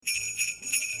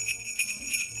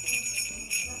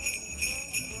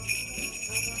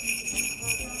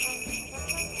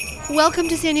Welcome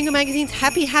to San Diego Magazine's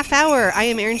Happy Half Hour. I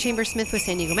am Erin Chambers-Smith with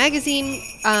San Diego Magazine.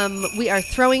 We are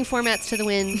throwing formats to the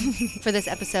wind for this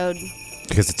episode.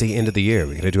 Because it's the end of the year.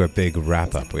 We're going to do our big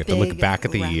wrap-up. We have to look back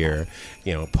at the year,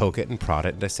 poke it and prod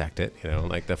it and dissect it,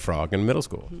 like the frog in middle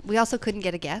school. We also couldn't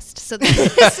get a guest, so this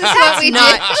is what we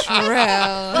not did. true.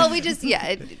 Well, we just,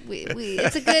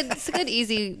 it's a good,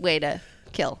 easy way to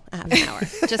kill a half an hour.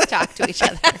 Just talk to each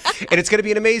other. And it's going to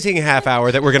be an amazing half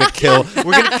hour that we're going to kill.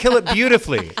 We're going to kill it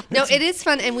beautifully. No, it is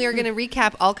fun, and we are going to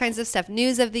recap all kinds of stuff.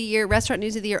 News of the year, restaurant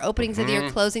news of the year, openings of the year,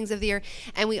 closings of the year,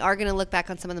 and we are going to look back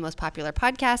on some of the most popular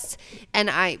podcasts. And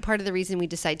part of the reason we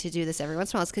decide to do this every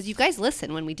once in a while is because you guys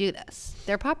listen when we do this.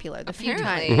 They're popular the few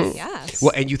times. Yes.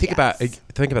 Well, and you think about the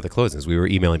closings. We were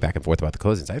emailing back and forth about the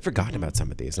closings. I had forgotten about some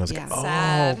of these, and I was like, oh,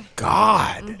 Sad.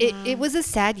 God. It was a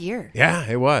sad year. Yeah,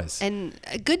 it was. And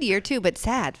a good year, too, but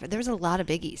sad. There was a lot of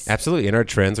biggies. Absolutely. In our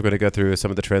trends, we're going to go through some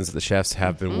of the trends that the chefs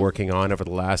have been working on over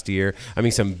the last year. I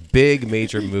mean, some big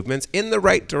major movements in the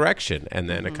right direction, and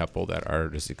then a couple that are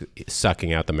just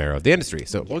sucking out the marrow of the industry.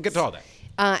 So we'll get to all that.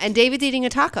 And David's eating a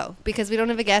taco because we don't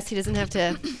have a guest. He doesn't have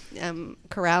to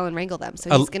corral and wrangle them.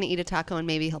 So he's going to eat a taco and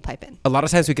maybe he'll pipe in. A lot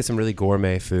of times we get some really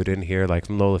gourmet food in here, like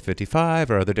from Lola 55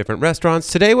 or other different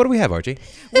restaurants. Today, what do we have, Archie?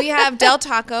 We have Del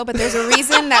Taco, but there's a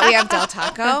reason that we have Del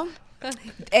Taco.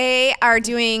 They are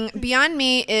doing Beyond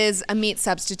Meat is a meat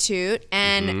substitute,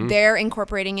 and they're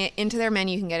incorporating it into their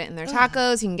menu. You can get it in their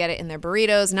tacos, you can get it in their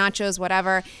burritos, nachos,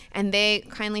 whatever. And they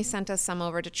kindly sent us some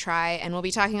over to try, and we'll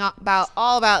be talking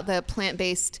all about the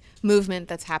plant-based movement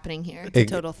that's happening here. It's a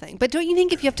total thing. But don't you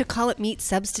think if you have to call it meat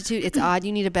substitute, it's odd?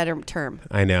 You need a better term.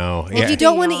 I know. Well, if you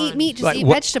don't want to eat meat, just eat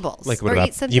vegetables. Like what or about,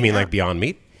 eat something you mean else. like Beyond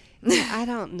Meat? I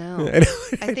don't know.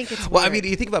 I think it's well, weird. I mean,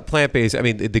 you think about plant-based. I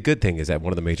mean, the good thing is that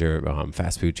one of the major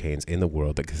fast food chains in the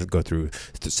world that go through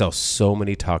to sell so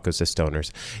many tacos to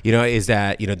stoners, is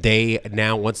that they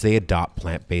now once they adopt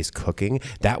plant-based cooking,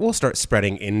 that will start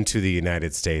spreading into the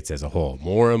United States as a whole.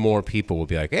 More and more people will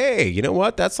be like, hey, you know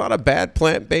what? That's not a bad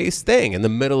plant-based thing in the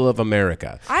middle of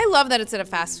America. I love that it's at a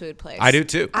fast food place. I do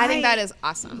too. I think that is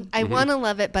awesome. I want to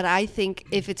love it, but I think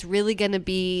if it's really going to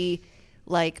be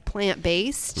like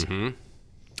plant-based,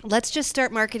 let's just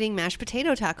start marketing mashed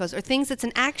potato tacos or things that's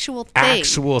an actual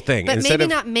thing. But Instead maybe of,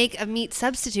 not make a meat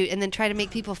substitute and then try to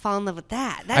make people fall in love with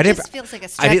that. That just feels like a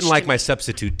stretch. I didn't like my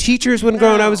substitute teachers when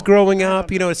I was growing up.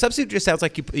 A substitute just sounds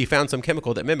like you found some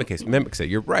chemical that mimics it.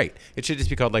 You're right. It should just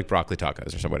be called like broccoli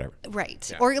tacos or some whatever. Right.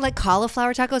 Yeah. Or like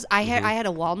cauliflower tacos. I had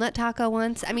a walnut taco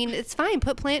once. I mean, it's fine.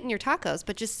 Put plant in your tacos,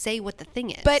 but just say what the thing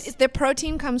is. But the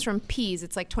protein comes from peas.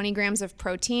 It's like 20 grams of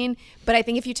protein. But I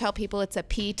think if you tell people it's a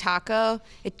pea taco,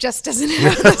 it just doesn't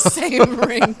have the same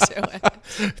ring to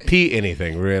it. Pea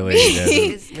anything, really.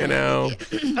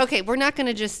 Okay, we're not going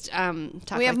to just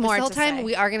talk we have like more this the whole to time. say.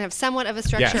 We are going to have somewhat of a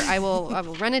structure. Yes. I will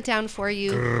run it down for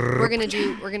you. We're going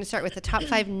to start with the top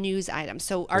 5 news items.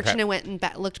 So Archana went and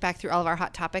looked back through all of our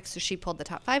hot topics. So she pulled the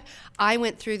top 5. I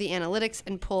went through the analytics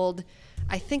and pulled.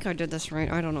 I think I did this right.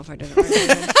 I don't know if I did it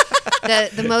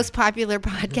right. the most popular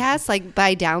podcasts, like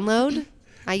by download.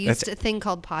 I used a thing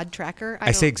called Pod Tracker.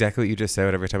 I say exactly what you just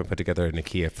said every time I put together an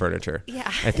IKEA furniture.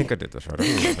 Yeah. I think I did this right.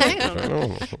 I don't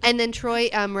know. And then Troy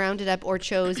rounded up or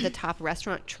chose the top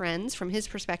restaurant trends from his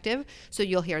perspective. So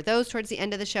you'll hear those towards the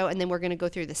end of the show. And then we're going to go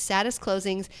through the saddest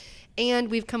closings.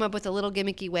 And we've come up with a little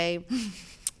gimmicky way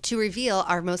to reveal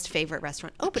our most favorite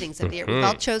restaurant openings of the year. We've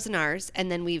all chosen ours.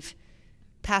 And then we've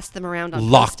passed them around on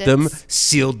locked Post-its. them,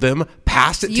 sealed them,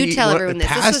 passed it to You tell everyone this.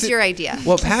 This was your idea.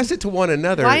 Well, pass it to one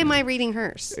another. Why am I reading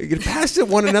hers? You pass it to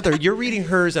one another. You're reading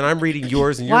hers and I'm reading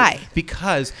yours. And Why?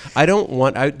 Because we don't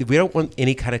want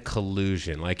any kind of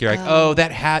collusion. Like you're like,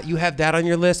 that hat, you have that on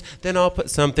your list, then I'll put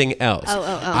something else.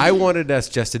 I wanted us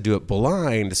just to do it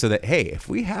blind so that, hey, if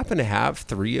we happen to have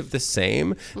 3 of the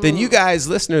same, then you guys,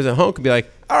 listeners at home, can be like,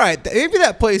 all right, maybe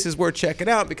that place is worth checking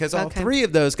out because all 3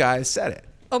 of those guys said it.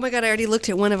 Oh my God, I already looked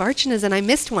at one of Archana's and I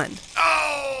missed one.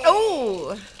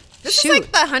 Oh, this Shoot. is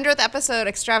like the 100th episode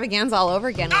extravaganza all over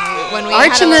again. When we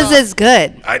Archana's is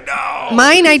good. I know.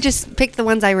 Mine, I just picked the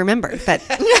ones I remember. But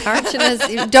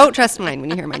Archana's, don't trust mine when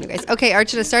you hear mine, you guys. Okay,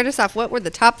 Archana, start us off. What were the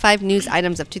top 5 news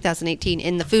items of 2018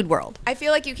 in the food world? I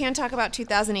feel like you can't talk about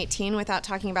 2018 without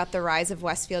talking about the rise of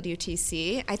Westfield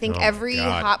UTC. I think every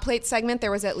hot plate segment,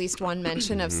 there was at least one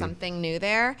mention of something new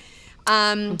there.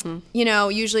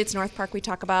 Usually it's North Park we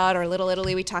talk about or Little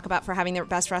Italy we talk about for having their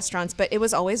best restaurants, but it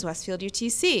was always Westfield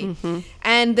UTC.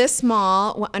 And this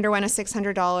mall underwent a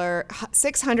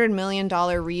 $600 million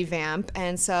revamp.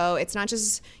 And so it's not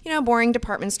just, boring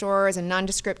department stores and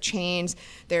nondescript chains.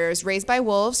 There's Raised by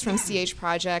Wolves from CH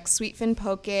Project, Sweetfin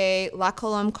Poke, La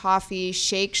Colombe Coffee,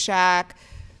 Shake Shack,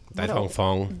 Dai Fung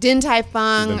Fong. Din Tai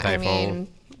Fung. Din Tai I Fung. mean,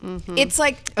 it's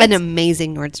like An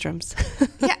amazing Nordstrom's.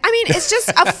 yeah. I mean, it's just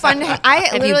a fun.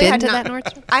 Have you been to that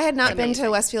Nordstrom? I had not been to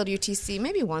Westfield UTC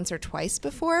maybe once or twice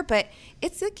before, but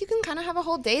it's like you can kind of have a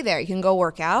whole day there. You can go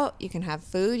work out, you can have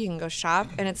food, you can go shop,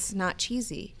 and it's not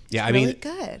cheesy. Yeah, It's I really mean,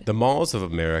 good. the malls of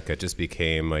America just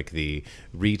became like the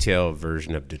retail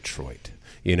version of Detroit.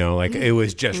 You know, like it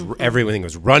was just everything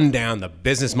was run down. The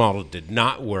business model did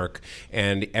not work,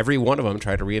 and every one of them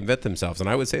tried to reinvent themselves. And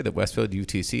I would say that Westfield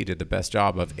UTC did the best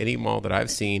job of any mall that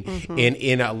I've seen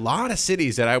in a lot of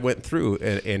cities that I went through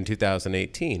in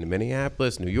 2018,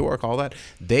 Minneapolis, New York, all that.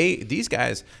 These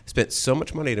guys spent so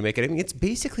much money to make it. I mean, it's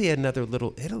basically another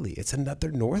little Italy. It's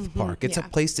another North Park. It's a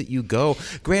place that you go.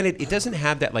 Granted, it doesn't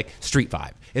have that like street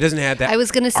vibe. It doesn't have that. I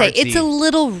was going to say, it's a artsy-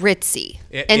 little ritzy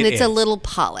and It it's a is. little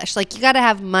polished. Like, you got to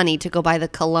have money to go buy the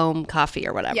Cologne coffee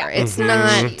or whatever. Yeah. It's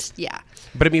not, yeah.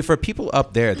 But I mean, for people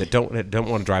up there that don't want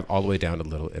to drive all the way down to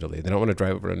Little Italy, they don't want to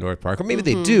drive over to North Park, or maybe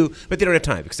they do, but they don't have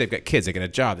time because they've got kids, they got a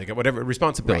job, they got whatever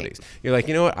responsibilities. You're like,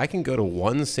 you know what? I can go to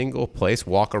one single place,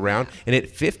 walk around, and hit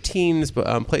 15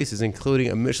 places,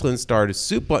 including a Michelin-starred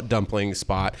soup dumpling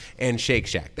spot and Shake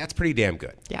Shack. That's pretty damn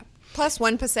good. Yeah. Plus,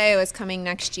 One Paseo is coming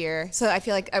next year, so I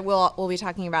feel like we'll be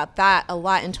talking about that a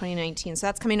lot in 2019. So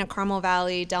that's coming to Carmel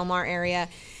Valley, Del Mar area.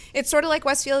 It's sort of like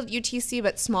Westfield UTC,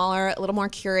 but smaller, a little more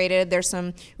curated. There's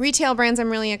some retail brands I'm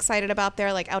really excited about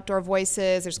there, like Outdoor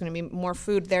Voices. There's going to be more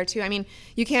food there, too. I mean,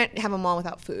 you can't have a mall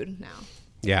without food now.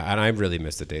 Yeah, and I really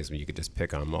miss the days when you could just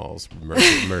pick on malls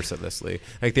mercilessly.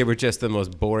 Like they were just the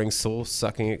most boring,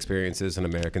 soul-sucking experiences in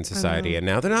American society, and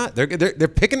now they're not. They're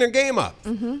picking their game up.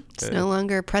 It's no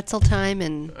longer pretzel time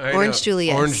and I Orange know.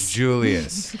 Julius. Orange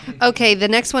Julius. Okay, the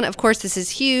next one, of course, this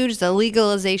is huge. The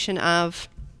legalization of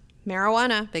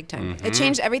Marijuana. big time. It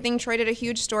changed everything. Troy did a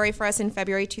huge story for us in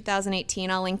February 2018.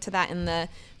 I'll link to that in the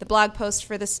blog post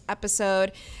for this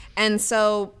episode. And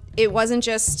so it wasn't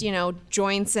just,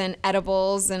 joints and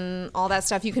edibles and all that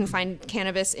stuff. You can find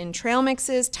cannabis in trail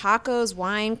mixes, tacos,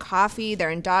 wine, coffee. They're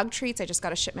in dog treats. I just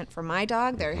got a shipment for my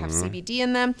dog. They have CBD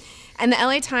in them. And the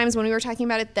LA Times, when we were talking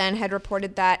about it then, had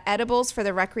reported that edibles for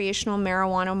the recreational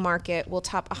marijuana market will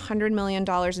top $100 million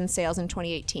in sales in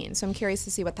 2018. So I'm curious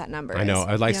to see what that number is. I know.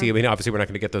 I'd like to see. I mean, obviously, we're not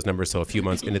going to get those numbers till a few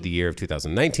months into the year of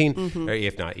 2019, or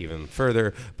if not even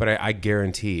further. But I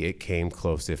guarantee it came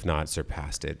close, if not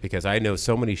surpassed it, because I know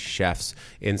so many chefs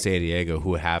in San Diego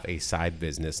who have a side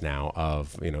business now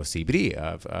of CBD,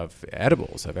 of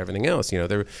edibles, of everything else.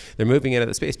 They're moving into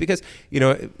the space because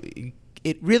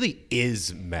it really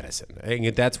is medicine.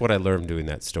 That's what I learned doing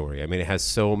that story. I mean, it has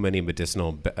so many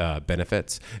medicinal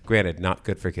benefits. Granted, not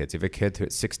good for kids. If a kid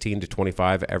who's 16 to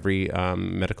 25, every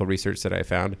medical research that I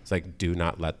found, it's like, do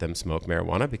not let them smoke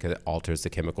marijuana because it alters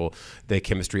the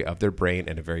chemistry of their brain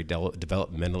at a very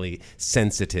developmentally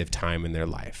sensitive time in their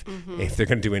life. If they're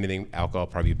going to do anything, alcohol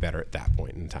probably better at that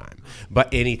point in time. But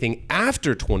anything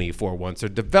after 24, once they're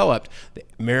developed,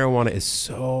 marijuana is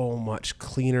so much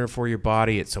cleaner for your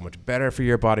body. It's so much better for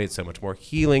your body. It's so much more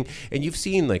healing. And you've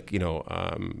seen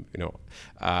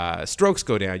strokes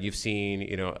go down. You've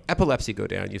seen epilepsy go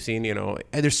down. You've seen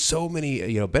and there's so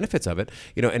many benefits of it.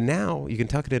 And now you can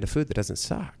tuck it into food that doesn't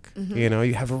suck.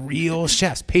 You have real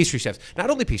chefs, pastry chefs, not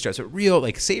only pastry chefs, but real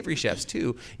savory chefs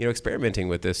too. Experimenting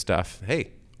with this stuff.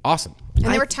 Hey, awesome. And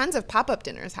there were tons of pop-up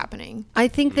dinners happening. I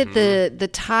think that the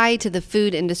tie to the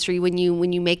food industry, when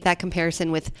you make that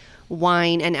comparison with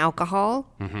wine and alcohol,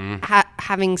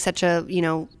 having such a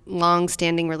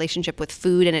long-standing relationship with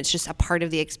food, and it's just a part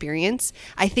of the experience,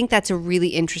 I think that's a really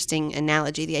interesting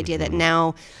analogy. The idea that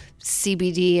now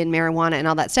CBD and marijuana and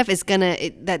all that stuff is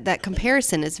that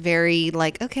comparison is very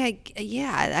okay,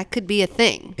 yeah, that could be a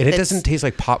thing. And it doesn't taste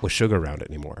like pot with sugar around it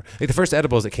anymore. Like the first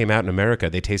edibles that came out in America,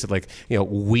 they tasted like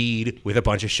weed with a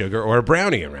bunch of sugar or a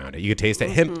brownie around it. You could taste that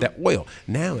hemp, that oil.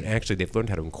 Now they've learned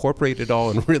how to incorporate it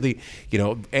all and really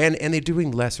and they're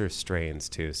doing lesser strains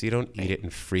too, so you don't eat it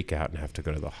and freak out and have to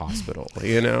go to the hospital.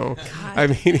 I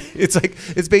mean,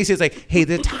 it's basically like, hey,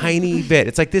 the tiny bit.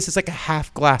 It's like this is like a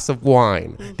half glass of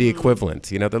wine. The equivalent.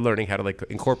 They're learning how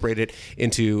to incorporate it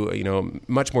into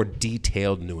much more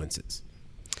detailed nuances.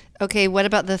 Okay, what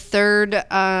about the third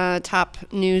top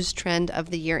news trend of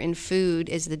the year in food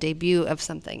is the debut of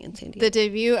something in San Diego. The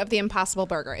debut of the Impossible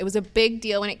Burger. It was a big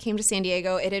deal when it came to San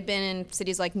Diego. It had been in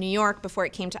cities like New York before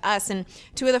it came to us, and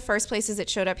two of the first places it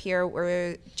showed up here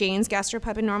were Jane's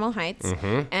Gastropub in Normal Heights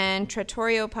and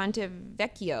Trattoria Ponte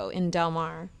Vecchio in Del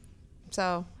Mar.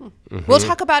 So we'll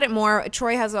talk about it more.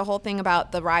 Troy has a whole thing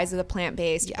about the rise of the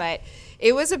plant-based, but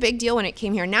It was a big deal when it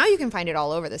came here. Now you can find it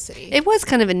all over the city. It was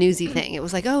kind of a newsy thing. It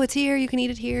was like, oh, it's here. You can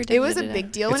eat it here. It was a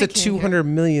big deal It's when a it came here. $200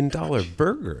 million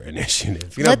burger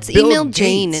initiative. Let's Bill email Gates.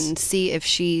 Jane and see if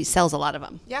she sells a lot of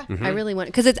them. Yeah. I really want,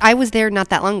 because I was there not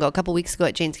that long ago, a couple weeks ago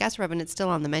at Jane's Gas Rub, and it's still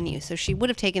on the menu. So she would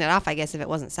have taken it off, I guess, if it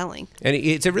wasn't selling. And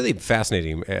it's a really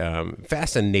fascinating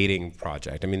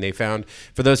project. I mean, they found,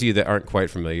 for those of you that aren't quite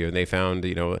familiar, they found,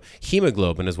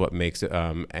 hemoglobin is what makes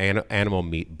animal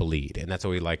meat bleed. And that's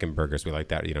what we like in burgers. We like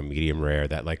that, medium rare,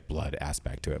 that like blood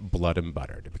aspect to it, blood and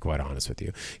butter, to be quite honest with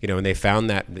you. And they found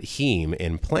that heme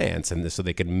in plants, and so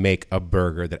they could make a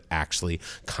burger that actually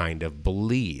kind of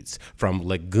bleeds from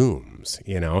legumes,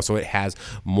 so it has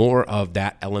more of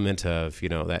that element of,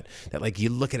 that like you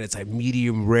look at it, it's like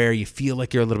medium rare, you feel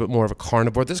like you're a little bit more of a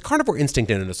carnivore. There's a carnivore instinct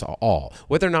in us all.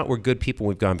 Whether or not we're good people,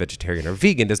 we've gone vegetarian or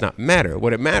vegan does not matter.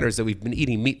 What it matters is that we've been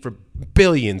eating meat for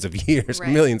billions of years, Right.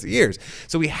 millions of years.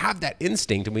 So we have that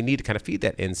instinct, and we need to kind of feed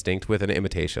that instinct with an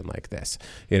imitation like this,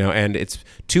 and it's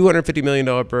 $250 million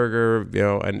burger,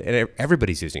 and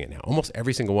everybody's using it now, almost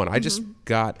every single one. I just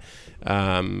got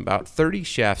about 30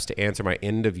 chefs to answer my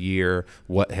end of year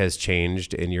what has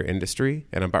changed in your industry,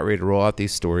 and I'm about ready to roll out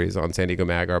these stories on San Diego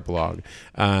Mag, our blog.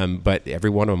 But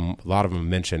every one of them, a lot of them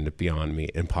mentioned Beyond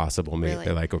Meat, Impossible Meat. Really?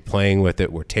 They're like, we're playing with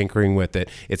it, we're tinkering with it.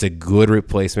 It's a good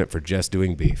replacement for just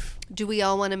doing beef. Do we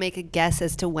all want to make a guess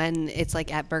as to when it's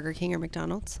like at Burger King or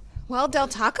McDonald's? Well, Del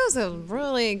Taco's a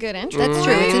really good entry. That's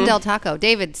true. It's in Del Taco.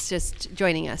 David's just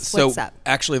joining us. What's up?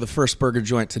 Actually, the first burger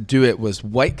joint to do it was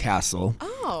White Castle.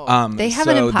 Oh. They have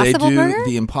an Impossible they do Burger?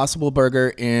 the Impossible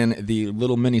Burger in the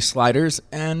little mini sliders,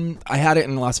 and I had it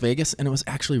in Las Vegas, and it was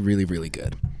actually really, really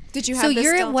good. Did you have So this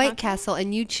you're Del at White Taco? Castle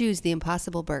and you choose the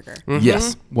Impossible Burger.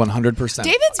 Yes, 100%.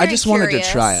 David's I very just wanted to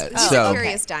curious. try it. He's So a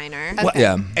curious diner. Well,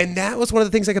 yeah. And that was one of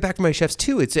the things I got back from my chefs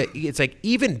too. It's like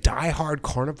even diehard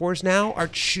carnivores now are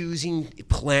choosing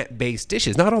plant-based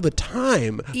dishes. Not all the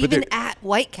time, but Even they're- at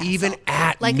White Castle. even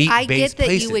at like I meat-based get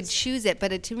that you would places. choose it,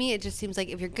 but to me it just seems like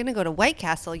if you're going to go to White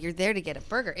Castle, you're there to get a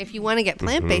burger. If you want to get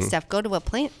plant-based stuff, go to a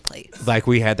plant place. Like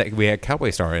we had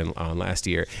Cowboy Star on last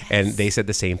year, and they said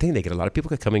the same thing. They get a lot of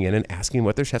people coming in and asking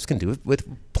what their chefs can do with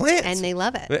plants, And they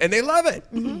love it. And they love it.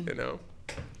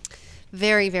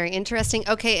 Very, very interesting.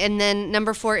 Okay, and then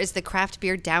number 4 is the craft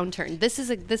beer downturn. This is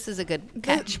a good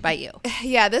catch by you.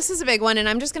 Yeah, this is a big one, and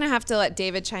I'm just going to have to let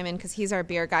David chime in because he's our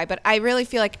beer guy. But I really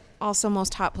feel like also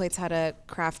most hot plates had a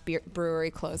craft beer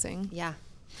brewery closing. Yeah.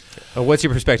 What's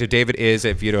your perspective? David is,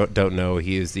 if you don't know,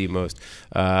 he is the most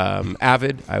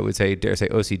avid, I would say, dare say,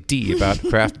 OCD about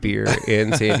craft beer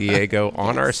in San Diego,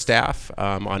 on our staff,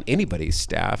 on anybody's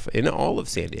staff in all of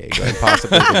San Diego, and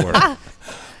possibly the world.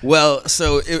 Well,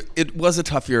 so it was a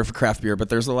tough year for craft beer, but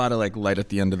there's a lot of like light at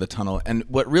the end of the tunnel. And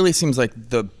what really seems like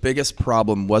the biggest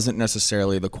problem wasn't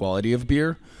necessarily the quality of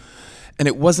beer. And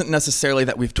it wasn't necessarily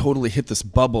that we've totally hit this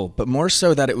bubble, but more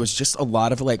so that it was just a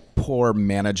lot of like poor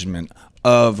management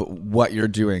of what you're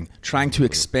doing, trying to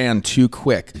expand too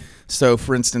quick. So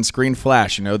for instance, Green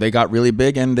Flash, they got really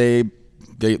big and they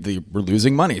were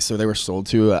losing money, so they were sold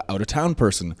to an out-of-town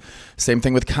person. Same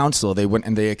thing with Council. They went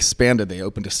and they expanded. They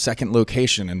opened a second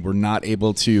location and were not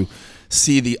able to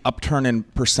see the upturn in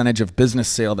percentage of business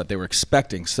sale that they were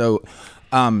expecting. So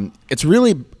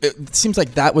it seems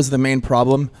like that was the main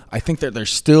problem. I think that there's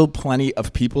still plenty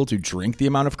of people to drink the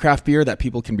amount of craft beer that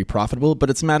people can be profitable, but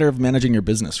it's a matter of managing your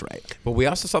business right. But we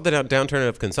also saw the downturn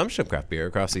of consumption of craft beer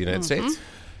across the United States.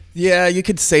 Yeah, you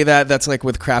could say that. That's like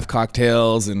with craft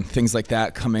cocktails and things like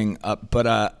that coming up.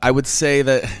 But I would say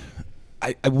that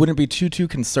I wouldn't be too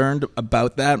concerned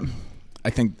about that. I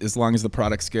think as long as the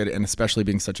product's good, and especially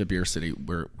being such a beer city,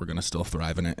 we're going to still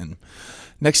thrive in it. And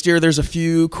next year, there's a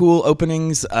few cool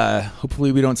openings.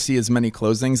 Hopefully, we don't see as many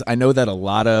closings. I know that a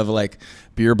lot of like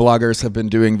beer bloggers have been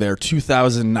doing their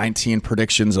 2019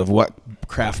 predictions of what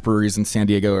craft breweries in San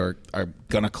Diego are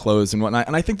going to close and whatnot.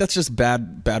 And I think that's just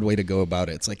bad way to go about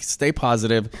it. It's like, stay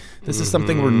positive. This is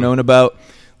something we're known about.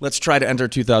 Let's try to enter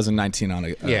 2019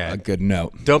 on a good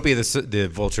note. Don't be the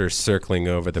vulture circling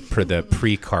over the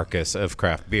pre-carcass of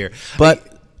craft beer.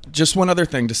 But just one other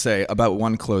thing to say about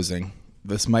one closing.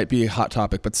 This might be a hot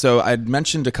topic, but so I'd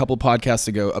mentioned a couple podcasts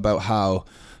ago about how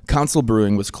Council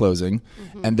Brewing was closing,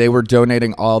 and they were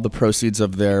donating all the proceeds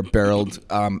of their barreled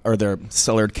or their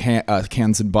cellared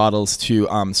cans and bottles to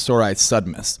Sorai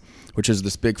Sudmas, which is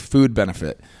this big food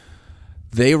benefit.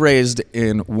 They raised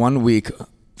in 1 week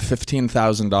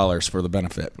 $15,000 for the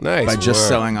benefit Nice by just work.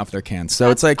 selling off their cans. So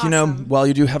it's like, awesome. while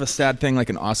you do have a sad thing like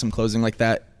an awesome closing like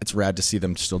that, it's rad to see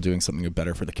them still doing something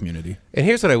better for the community. And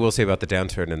here's what I will say about the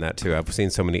downturn in that too. I've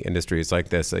seen so many industries like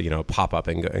this, pop up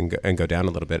and go down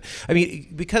a little bit. I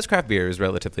mean, because craft beer is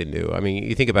relatively new. I mean,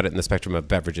 you think about it in the spectrum of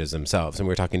beverages themselves, and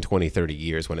we're talking 20, 30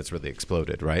 years when it's really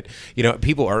exploded, right?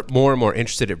 People are more and more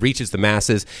interested. It reaches the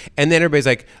masses, and then everybody's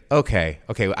like, okay,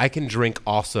 I can drink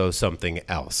also something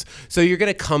else. So you're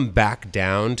going to come back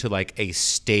down to like a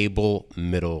stable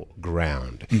middle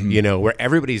ground, where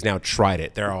everybody's now tried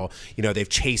it. They're all, they've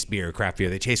chased craft beer,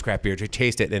 they chase craft beer, they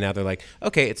chased it, and now they're like,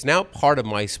 okay, it's now part of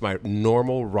my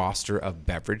normal roster of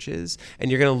beverages,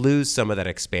 and you're going to lose some of that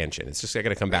expansion. It's just going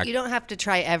to come back. You don't have to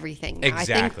try everything now.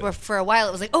 Exactly. I think for a while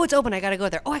it was like, oh, it's open, I got to go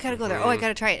there. Oh, I got to go there. Oh, I got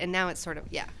to try it. And now it's sort of,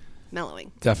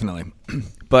 mellowing. Definitely.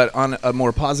 But on a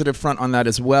more positive front on that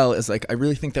as well is like, I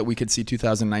really think that we could see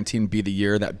 2019 be the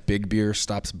year that big beer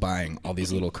stops buying all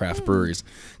these little craft breweries.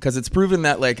 Because it's proven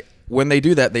that like when they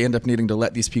do that, they end up needing to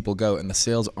let these people go and the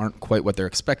sales aren't quite what they're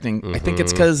expecting. I think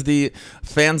it's because the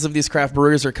fans of these craft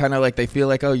breweries are kind of like, they feel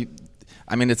like,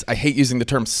 I hate using the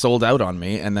term sold out on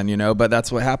me. And then, but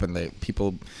that's what happened.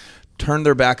 People turned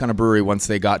their back on a brewery once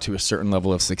they got to a certain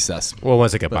level of success. Well,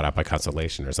 once they get bought out by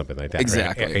Constellation or something like that.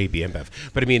 Exactly. Right? AB InBev.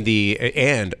 But I mean,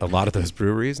 and a lot of those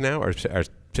breweries now are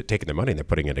taking their money and they're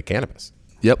putting it into cannabis.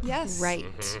 Yep. Yes. Right.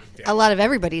 A lot of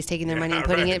everybody's taking their money and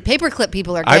putting it. Paperclip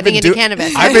people are getting into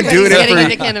cannabis. I've been doing getting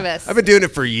into cannabis. I've been doing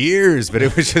it for years, but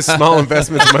it was just small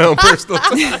investments in my own personal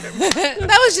time.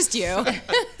 That was just you.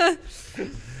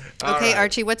 Okay, right.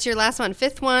 Archie, what's your last one?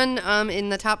 Fifth one in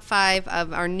the top 5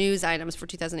 of our news items for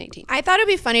 2018. I thought it'd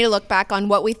be funny to look back on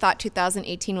what we thought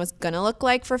 2018 was gonna look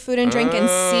like for food and drink and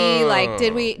see like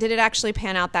did it actually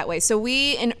pan out that way. So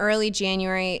we in early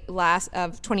January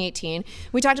of 2018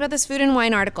 we talked about this Food and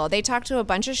Wine article. They talked to a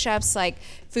bunch of chefs like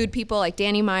food people like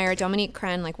Danny Meyer, Dominique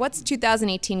Crenn, like what's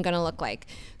 2018 gonna look like?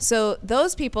 So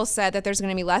those people said that there's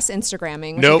gonna be less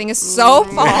Instagramming, which I think is so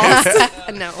false.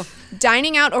 No.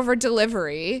 Dining out over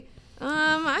delivery.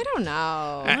 I don't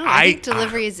know. I think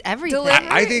delivery is everything.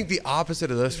 I think the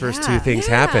opposite of those first two things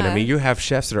happen. I mean, you have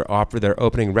chefs that are they're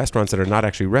opening restaurants that are not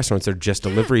actually restaurants; they're just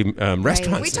delivery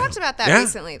restaurants. We talked about that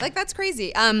recently. Like that's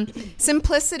crazy.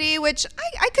 Simplicity, which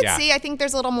I could see. I think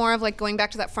there's a little more of like going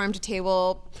back to that farm to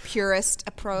table purist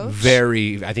approach.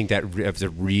 I think that's a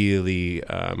really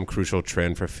crucial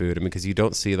trend for food. I mean, because you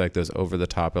don't see like those over the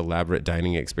top elaborate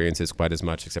dining experiences quite as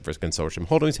much, except for Consortium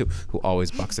Holdings, who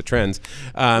always bucks the trends.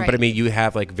 But I mean, you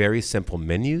have like very simple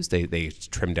menus. They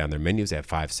trim down their menus. They have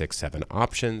 5, 6, 7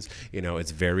 options.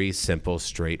 It's very simple,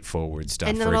 straightforward stuff.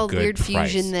 And for not a all good weird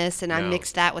price. fusion this and I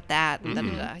mixed that with that. And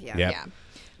Yep. Yeah.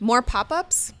 More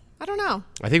pop-ups? I don't know.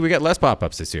 I think we got less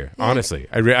pop-ups this year, honestly.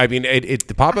 I mean,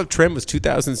 the pop-up trend was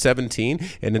 2017,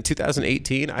 and in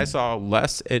 2018, I saw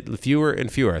fewer and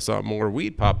fewer. I saw more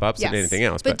weed pop-ups than anything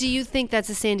else. But do you think that's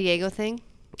a San Diego thing?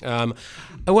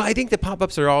 Well, I think the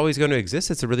pop-ups are always going to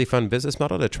exist. It's a really fun business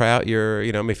model to try out your,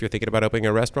 if you're thinking about opening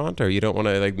a restaurant or you don't want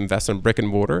to like invest in brick and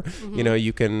mortar,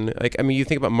 you can you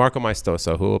think about Marco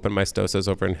Maistoso, who opened Maistoso's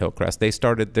over in Hillcrest. They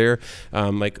started their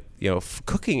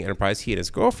cooking enterprise. He and his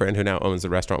girlfriend, who now owns the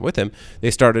restaurant with him, they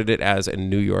started it as a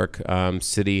New York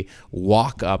City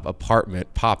walk-up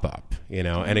apartment pop-up,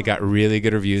 and it got really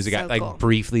good reviews. It got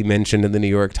briefly mentioned in the New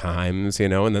York Times,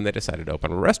 and then they decided to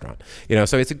open a restaurant,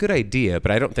 so it's a good idea, but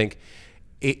I don't think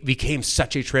it became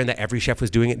such a trend that every chef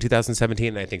was doing it in 2017,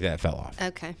 and I think that fell off.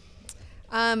 Okay.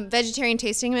 Vegetarian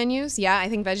tasting menus. Yeah, I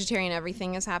think vegetarian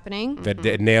everything is happening.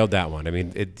 Nailed that one. I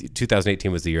mean,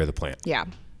 2018 was the year of the plant. Yeah.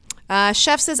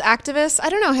 Chefs as activists. I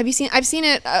don't know. Have you seen? I've seen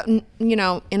it.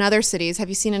 In other cities. Have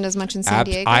you seen it as much in San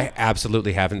Diego? I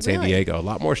absolutely have in San Diego. A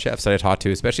lot more chefs that I talked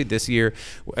to, especially this year.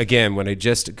 Again, when I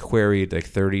just queried like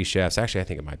 30 chefs. Actually, I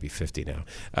think it might be 50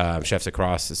 now. Chefs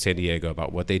across San Diego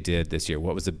about what they did this year.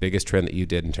 What was the biggest trend that you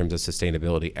did in terms of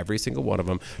sustainability? Every single one of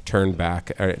them turned back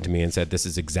to me and said, "This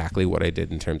is exactly what I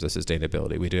did in terms of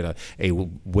sustainability. We did a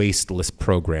wasteless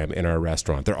program in our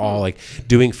restaurant." They're all like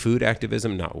doing food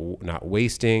activism, not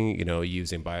wasting.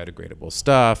 Using biodegradable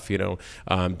stuff,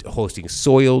 hosting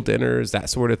soil dinners, that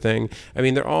sort of thing. I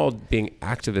mean, they're all being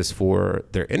activists for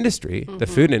their industry, the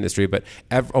food industry, but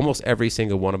almost every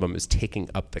single one of them is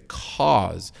taking up the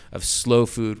cause of slow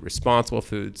food, responsible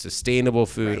food, sustainable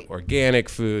food, organic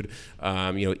food,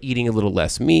 eating a little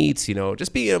less meats,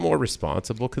 just being a more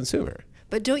responsible consumer.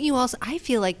 But don't you also, I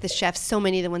feel like the chefs, so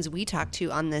many of the ones we talked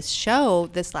to on this show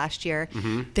this last year,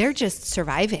 they're just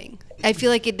surviving. I feel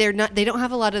like they don't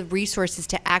have a lot of resources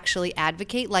to actually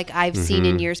advocate like I've seen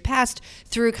in years past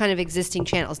through kind of existing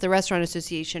channels, the Restaurant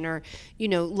Association or,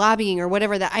 lobbying or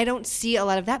whatever that. I don't see a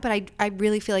lot of that, but I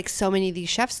really feel like so many of these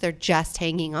chefs, they're just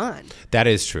hanging on. That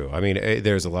is true. I mean,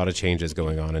 there's a lot of changes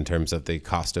going on in terms of the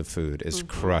cost of food is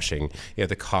crushing.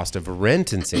 The cost of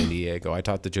rent in San Diego. I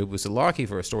talked to Joe Busilaki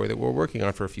for a story that we're working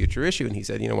on for a future issue, and he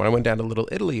said, when I went down to Little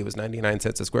Italy, it was 99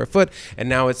 cents a square foot, and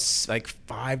now it's like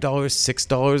 $5,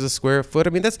 $6 a square foot. I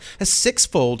mean, that's a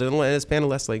sixfold in a span of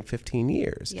less than 15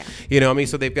 years. Yeah.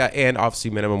 So they've got, and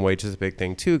obviously minimum wage is a big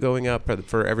thing too, going up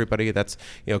for everybody that's,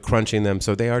 crunching them.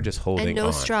 So they are just holding on. And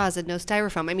no straws and no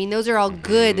styrofoam. I mean, those are all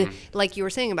good, like you were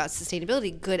saying about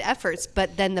sustainability, good efforts,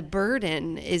 but then the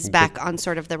burden is back on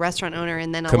sort of the restaurant owner,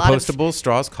 and then compostable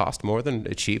straws cost more than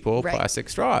cheap old Right. plastic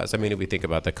straws. I mean, if we think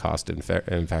about the cost in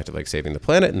fact of like saving the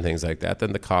planet and things like that,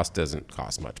 then the cost doesn't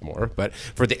cost much more. But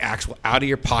for the actual out of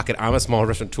your pocket, I'm a small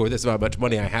restaurateur, this is how much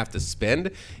money I have to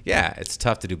spend. Yeah, it's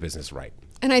tough to do business right.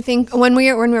 And I think when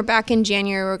we're back in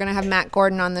January, we're going to have Matt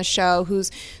Gordon on the show,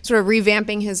 who's sort of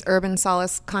revamping his urban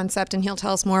solace concept, and he'll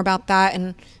tell us more about that.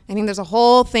 And I think there's a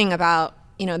whole thing about,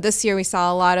 this year we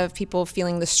saw a lot of people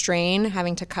feeling the strain,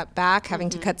 having to cut back, having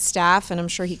to cut staff, and I'm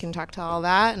sure he can talk to all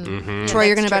that. And Troy,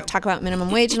 you're going to talk about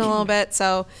minimum wage in a little bit.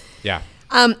 So Yeah.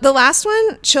 the last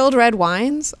one, chilled red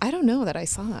wines. I don't know that I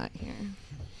saw that here.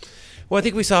 Well, I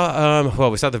think we saw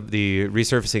we saw the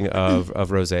resurfacing of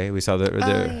rosé. We saw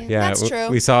That's true.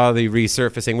 We saw the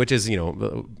resurfacing, which is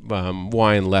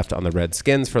wine left on the red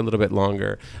skins for a little bit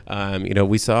longer.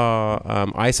 We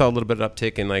saw I saw a little bit of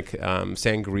uptick in like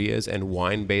sangrias and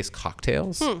wine-based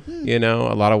cocktails. A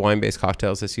lot of wine-based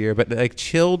cocktails this year, but like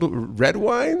chilled red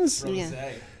wines.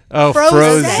 Yeah. Oh,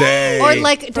 frosé. Or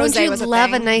like, don't Frosé you was a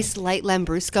love thing. a nice light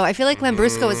Lambrusco? I feel like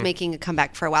Lambrusco is making a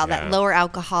comeback for a while. Yeah. That lower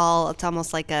alcohol, it's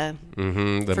almost like a...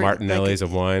 The Martinellis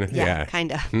of wine. Yeah,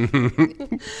 kind of.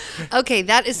 Okay,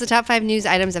 that is the top 5 news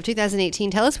items of 2018.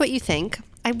 Tell us what you think.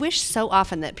 I wish so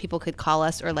often that people could call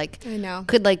us or I know.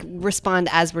 could respond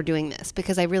as we're doing this,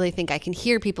 because I really think I can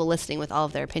hear people listening with all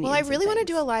of their opinions. Well, I and really want to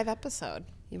things. do a live episode,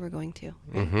 Yeah, we're going to.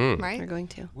 right? We're going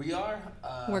to. We are.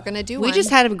 We're going to do We one. just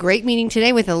had a great meeting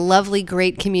today with a lovely,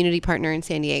 great community partner in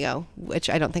San Diego, which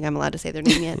I don't think I'm allowed to say their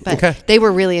name yet, but Okay. they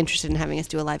were really interested in having us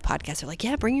do a live podcast. They're like,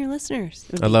 yeah, bring your listeners.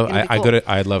 It would be- it'd be cool.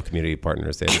 I love community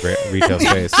partners. They have a great retail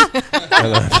space. I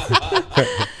love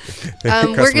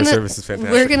customer service is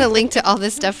fantastic. We're gonna link to all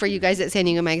this stuff for you guys at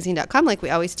SanDiegoMagazine.com, like we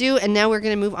always do. And now we're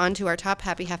gonna move on to our top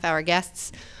happy half hour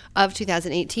guests of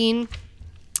 2018.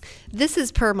 This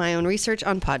is per my own research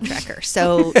on PodTracker,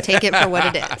 so take it for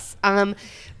what it is. And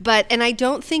I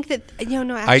don't think that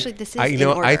actually this is in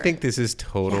order. I think this is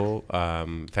total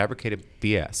fabricated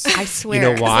BS. I swear.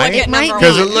 You know why? Look at It might number be,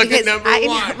 one. Because look at because number I-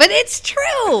 one. But it's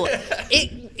true.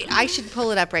 I should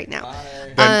pull it up right now.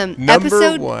 Number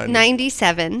Episode one.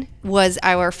 97 was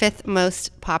our 5th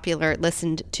most popular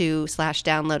listened to /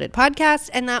 downloaded podcast,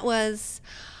 and that was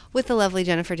with the lovely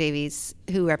Jennifer Davies,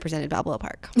 who represented Balboa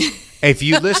Park. If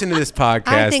you listen to this podcast,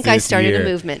 I think I this started year- a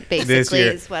movement, this basically,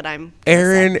 year, is what I'm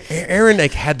gonna say. Erin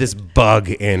like had this bug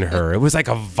in her. It was like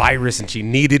a virus, and she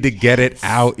needed to get it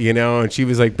out, and she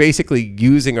was like basically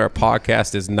using our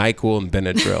podcast as NyQuil and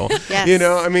Benadryl. Yes.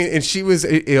 I mean, and she was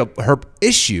her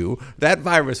issue. That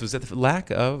virus was the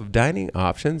lack of dining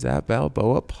options at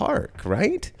Balboa Park,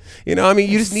 right? I mean,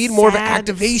 you just need more of an Sad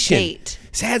activation. state.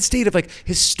 Sad state of like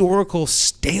historical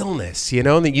staleness, and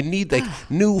then you need like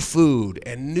new food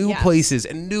and new Yes. places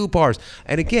and new bars.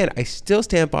 And again, I still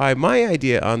stand by my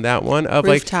idea on that one of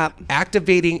Rooftop. like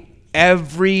activating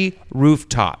every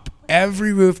rooftop.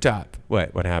 Every rooftop.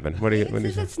 What happened? What are you? What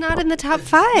This are is not in the top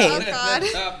 5. God.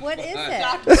 What is it?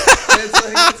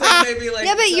 it's like maybe like.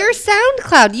 Yeah, but your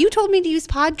SoundCloud. You told me to use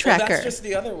PodTracker. That's just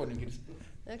the other one.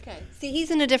 Okay. See,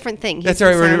 he's in a different thing. He's That's in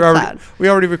all right. SoundCloud. We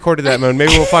already recorded that, Moan.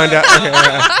 Maybe we'll find out.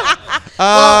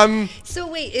 So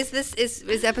wait,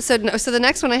 is episode? No, so the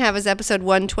next one I have is episode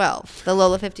 112, the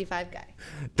Lola 55 guy.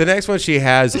 The next one she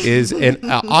has is an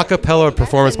a cappella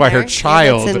performance by her Yeah,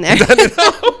 child. that's in there. It's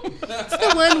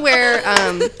the one where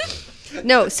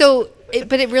no. So.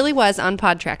 But it really was on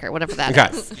PodTracker, whatever that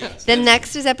Okay. is. The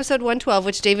next is episode 112,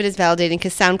 which David is validating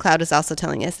because SoundCloud is also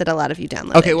telling us that a lot of you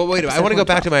downloaded. Okay, well, wait. I want to go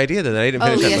back to my idea then. I didn't Oh,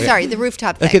 finish that. yeah, Okay. sorry, the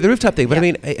rooftop thing. Okay, the rooftop thing. But I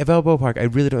Yeah. mean, at Balboa Park, I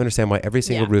really don't understand why every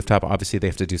single Yeah. rooftop, obviously, they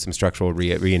have to do some structural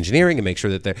re-engineering and make sure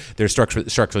that they're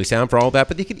structurally sound for all that.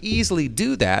 But they could easily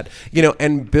do that,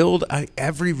 and build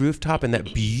every rooftop in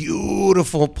that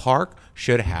beautiful park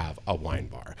should have a wine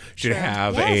bar, should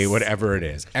have a whatever it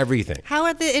is, everything. How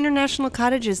are the international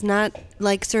cottages not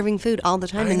like serving food all the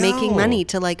time and making money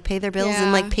to like pay their bills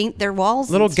and like paint their walls?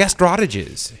 Little guest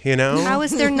cottages, you know? How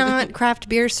is there not craft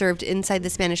beer served inside the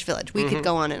Spanish Village? We could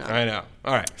go on and on. I know.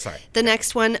 All right, sorry. The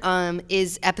next one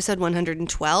is episode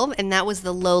 112, and that was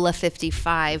the Lola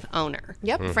 55 owner.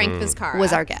 Yep, Frank Vizcarra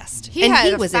Was our guest. He and had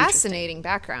he a was fascinating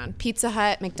background. Pizza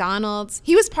Hut, McDonald's.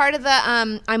 He was part of the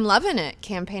I'm Loving It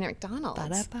campaign at McDonald's.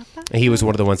 And he was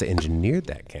one of the ones that engineered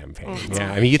that campaign.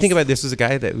 Yeah, I mean, you think about it, this was a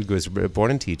guy that was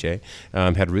born in TJ,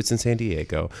 had roots in San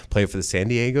Diego, played for the San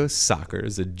Diego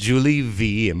Sockers, Julie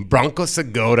V, and Bronco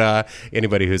Segura.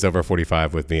 Anybody who's over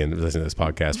 45 with me and listening to this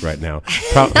podcast right now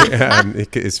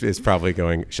is probably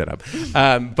going, shut up.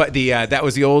 But that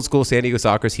was the old school San Diego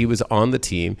Sockers. He was on the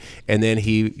team, and then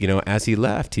he, as he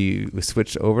left, he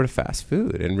switched over to fast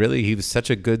food. And really, he was such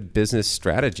a good business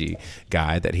strategy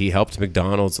guy that he helped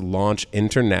McDonald's launch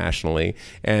internationally.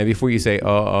 And before you say,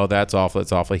 oh, that's awful,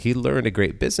 he learned a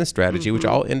great business strategy, which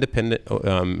all independent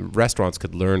restaurants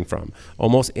could learn from.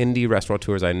 Almost indie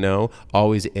restaurateurs I know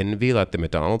always envy like the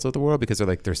McDonald's of the world, because they're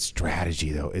like, their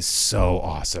strategy though is so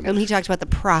awesome. And he talked about the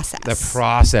process. The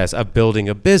process of building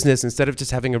a business instead of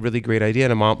just having a really great idea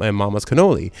and mama's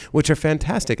cannoli, which are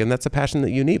fantastic, and that's a passion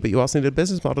that you need, but you also need a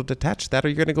business model to attach that, or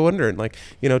you're going to go under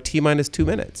in T-minus 2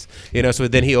 minutes. So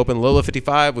then he opened Lola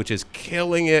 55, which is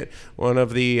killing it.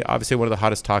 Obviously one of the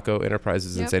hottest taco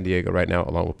enterprises in San Diego right now,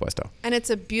 along with Puesto. And it's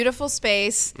a beautiful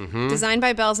space designed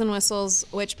by Bells and Whistles,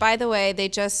 which, by the way, they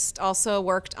just also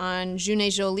worked on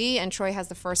Juné Jolie, and Troy has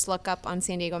the first look up on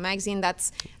San Diego Magazine.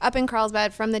 That's up in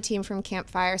Carlsbad from the team from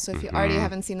Campfire. So if you already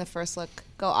haven't seen the first look,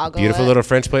 go ogle Beautiful it. little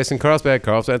French place in Carlsbad.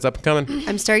 Carlsbad's up and coming.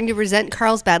 I'm starting to resent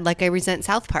Carlsbad like I resent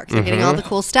South Park. They're getting all the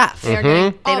cool stuff. They're getting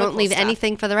all They the don't cool leave stuff.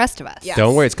 anything for the rest of us. Yeah.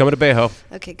 Don't worry, it's coming to Bayho.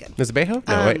 Okay, good. Is it Bayho?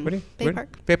 No, wait. What are you? Bay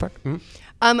Park. Bay Park.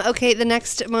 Mm-hmm. Okay, the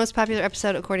next most popular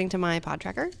episode, according to my pod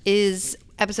tracker, is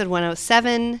episode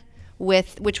 107,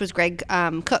 which was Greg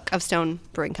Cook of Stone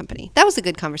Brewing Company. That was a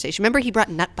good conversation. Remember, he brought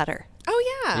nut butter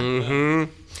Oh, yeah.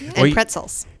 and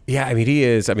pretzels. Yeah, I mean, he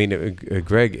is. I mean,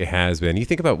 Greg has been. You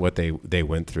think about what they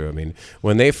went through. I mean,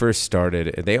 when they first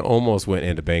started, they almost went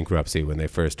into bankruptcy when they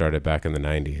first started back in the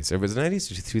 90s. It was the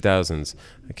 90s or 2000s.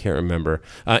 I can't remember.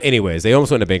 Anyways, they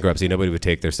almost went into bankruptcy. Nobody would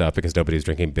take their stuff because nobody was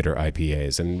drinking bitter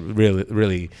IPAs. And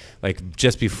really, like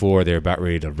just before they were about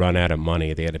ready to run out of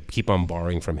money, they had to keep on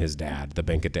borrowing from his dad, the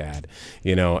bank of dad,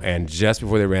 and just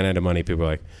before they ran out of money, people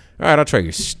were like, all right, I'll try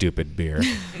your stupid beer,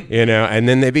 and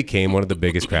then they became one of the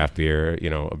biggest craft beer,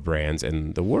 brands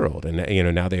in the world.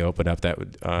 And, now they opened up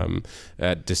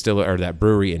that distiller or that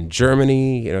brewery in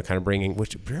Germany, kind of bringing,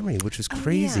 which was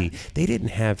crazy. Yeah. They didn't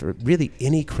have really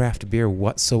any craft beer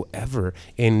whatsoever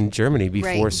in Germany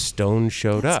before Right. Stone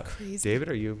showed up. crazy. David,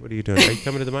 what are you doing? Are you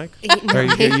coming to the mic? Or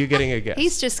are you getting a guess?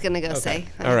 He's just going to go say.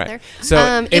 All right. There.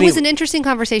 So it was an interesting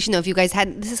conversation, though. If you guys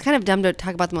this is kind of dumb to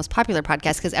talk about the most popular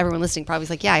podcast because everyone listening probably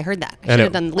is like, yeah, I heard that. I should know.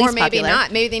 have done the least Or maybe popular.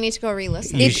 not. Maybe they need to go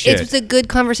re-listen. You It should. was a good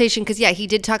conversation because, he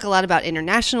did talk a lot about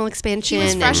international expansion. He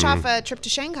was fresh and- off a trip to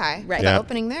Shanghai. Right. For Yeah. the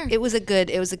opening there. It was a good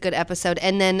episode.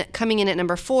 And then coming in at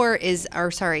number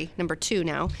 2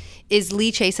 now, is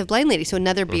Lee Chase of Blind Lady. So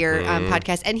another beer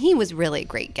podcast. And he was really a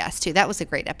great guest, too. That was a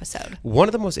great episode. One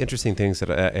of the most interesting things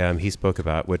that he spoke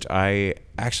about, which I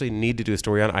actually need to do a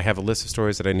story on, I have a list of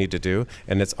stories that I need to do,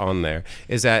 and it's on there,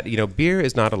 is that, beer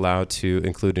is not allowed to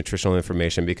include nutritional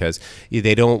information because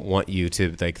they don't want you to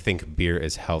think beer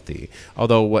is healthy.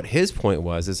 Although what his point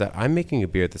was is that I'm making a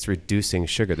beer that's reducing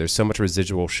sugar. There's so much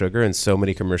residual sugar in so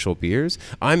many commercial beers.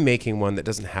 I'm making one that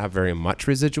doesn't have very much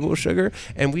residual sugar,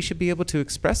 and we should be able to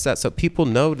express that so people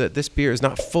know that this beer is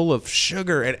not full of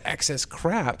sugar and excess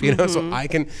crap,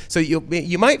 so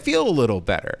you might feel a little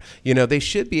better. They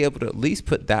should be able to at least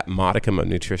put that modicum of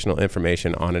nutritional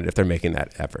information on it if they're making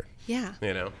that effort. Yeah.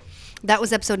 That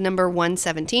was episode number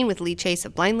 117 with Lee Chase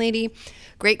of Blind Lady.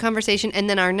 Great conversation. And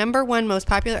then our number 1 most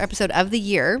popular episode of the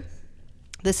year,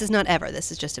 this is not ever,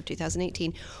 this is just of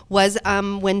 2018, was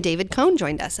when David Cohn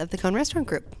joined us of the Cohn Restaurant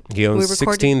Group. He owns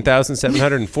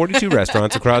 16,742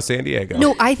 restaurants across San Diego.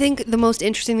 No, I think the most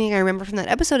interesting thing I remember from that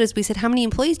episode is we said, how many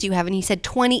employees do you have? And he said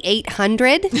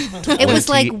 2,800. It was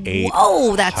like,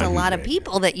 whoa, that's a lot of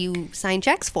people that you sign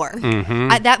checks for.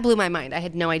 That blew my mind. I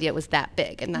had no idea it was that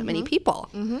big and that many people.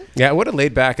 Yeah, what a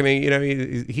laid back. I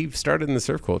mean, he started in the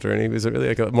surf culture, and he was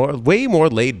really way more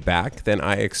laid back than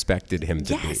I expected him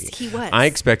to be. Yes, he was. I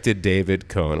expected David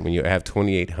Cohen, when you have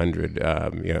 2,800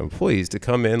 employees, to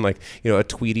come in like a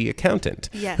Tweety accountant.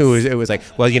 Yes. It was like,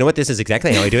 well, you know what? This is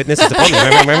exactly how I do it. And this is the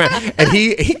problem. And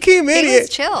he came in. He was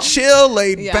chill.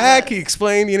 Laid back. He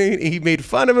explained. He made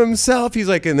fun of himself. He's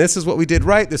like, and this is what we did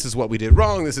right. This is what we did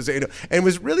wrong. This is and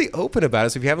was really open about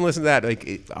it. So if you haven't listened to that,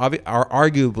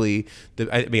 arguably,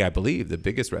 I believe the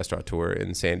biggest restaurateur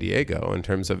in San Diego in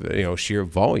terms of sheer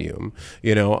volume.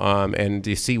 And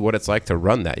you see what it's like to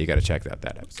run that. You got to check that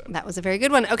episode. That was a very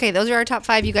good one. Okay, those are our top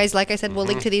 5. You guys, like I said, we'll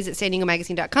link to these at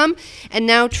SanDiegoMagazine.com. And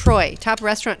now, Troy, top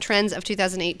restaurant trends of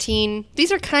 2018.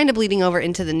 These are kind of bleeding over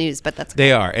into the news, but that's okay.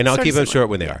 They are, and I'll keep them short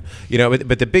when they are.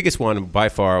 But the biggest one by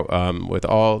far, with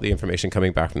all the information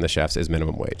coming back from the chefs, is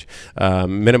minimum wage.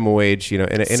 Minimum wage,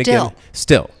 again,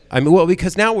 still.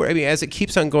 Because now as it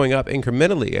keeps on going up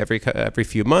incrementally every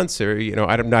few months, or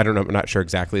I'm not sure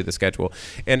exactly the schedule,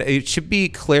 and it should be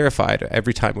clarified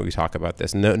every time we talk about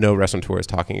this. No restaurateur is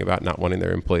talking about not wanting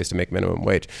their employees to make minimum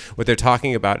wage. What they're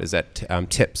talking about is that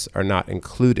tips are not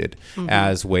included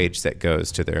as wage that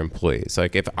goes to their employees.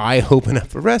 Like if I open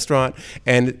up a restaurant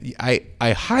and I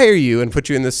hire you and put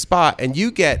you in this spot, and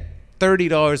you get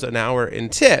 $30 an hour in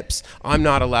tips, I'm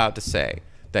not allowed to say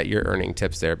that you're earning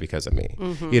tips there because of me,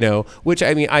 which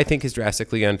I think is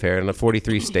drastically unfair. And the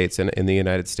 43 states in the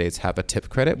United States have a tip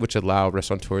credit, which allow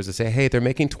restaurateurs to say, hey, they're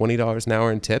making $20 an hour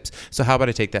in tips, so how about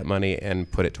I take that money and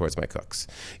put it towards my cooks,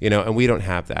 and we don't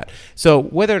have that. So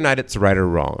whether or not it's right or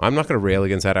wrong, I'm not going to rail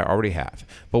against that. I already have.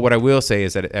 But what I will say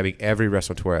is that every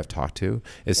restaurateur I've talked to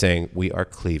is saying we are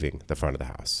cleaving the front of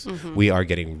the house. We are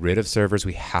getting rid of servers.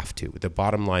 We have to. The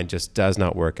bottom line just does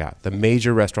not work out. The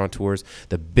major restaurateurs,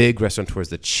 the big restaurateurs,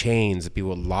 the chains, the people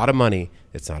with a lot of money,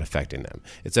 it's not affecting them.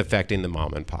 It's affecting the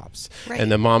mom and pops. Right.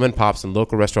 And the mom and pops and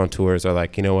local restaurateurs are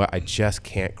like, you know what, I just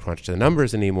can't crunch the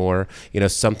numbers anymore.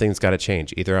 Something's got to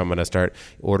change. Either I'm going to start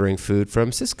ordering food from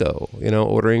Sysco,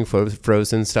 ordering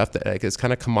frozen stuff that is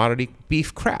kind of commodity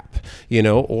beef crap,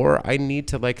 or I need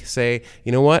to say,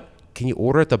 you know what? Can you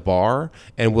order at the bar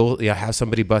and we'll have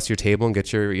somebody bust your table and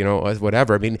get your,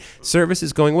 whatever. Service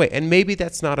is going away. And maybe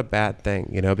that's not a bad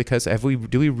thing, because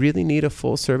do we really need a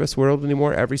full service world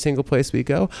anymore every single place we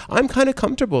go? I'm kind of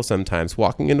comfortable sometimes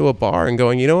walking into a bar and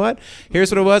going, you know what? Here's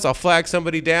what it was. I'll flag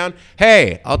somebody down.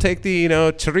 Hey, I'll take the,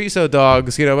 chorizo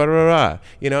dogs, blah, blah, blah,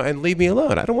 and leave me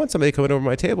alone. I don't want somebody coming over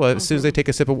my table as soon as they take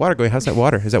a sip of water going, how's that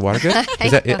water? Is that water good?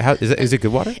 Is it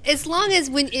good water? As long as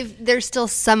if there's still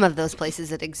some of those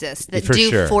places that exist that For do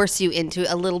sure. force you into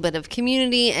a little bit of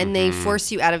community, and they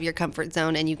force you out of your comfort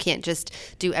zone, and you can't just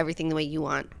do everything the way you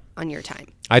want on your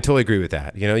time. I totally agree with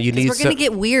that. You need. We're going to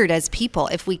get weird as people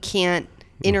if we can't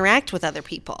interact with other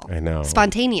people. I know.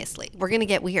 Spontaneously. We're going to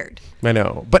get weird. I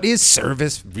know. But is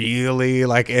service really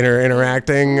like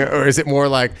interacting, or is it more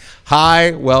like,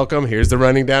 hi, welcome, here's the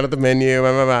running down of the menu,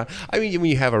 blah, blah, blah. When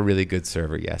you have a really good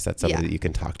server, yes, that's somebody that you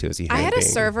can talk to as a human I had being. a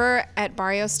server at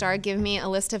Barrio Star give me a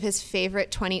list of his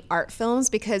favorite 20 art films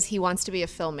because he wants to be a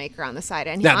filmmaker on the side.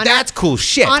 And now that's cool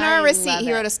shit. On our I receipt, love he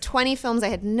it. wrote us 20 films I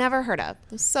had never heard of.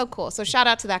 It was so cool. So shout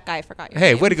out to that guy. I forgot your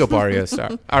Hey, name. way to go, Barrio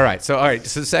Star. All right. So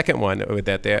the second one with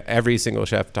that every single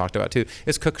chef talked about too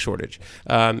is cook shortage.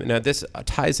 Now this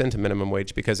ties into minimum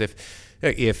wage because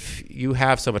if you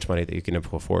have so much money that you can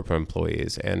afford for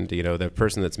employees, and the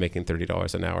person that's making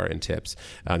 $30 an hour in tips,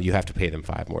 you have to pay them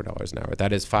 $5 more an hour.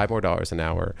 That is $5 more an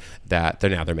hour that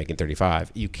they're making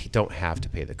 $35. You don't have to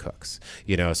pay the cooks.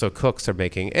 So cooks are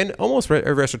making, and almost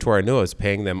every restaurateur I know is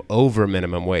paying them over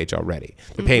minimum wage already.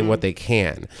 They're paying what they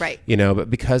can. Right. But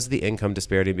because of the income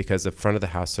disparity, because the front of the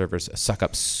house servers suck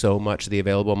up so much of the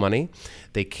available money,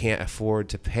 they can't afford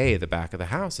to pay the back of the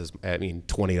house.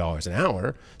 $20 an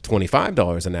hour,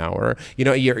 $25 an hour.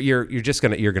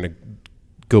 You're gonna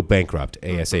go bankrupt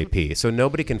ASAP. So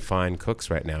nobody can find cooks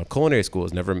right now. Culinary school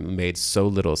has never made so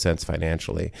little sense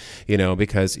financially,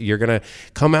 because you're going to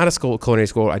come out of culinary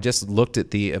school. I just looked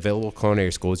at the available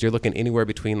culinary schools. You're looking anywhere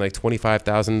between like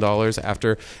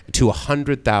 $25,000 to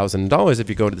 $100,000 if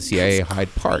you go to the CIA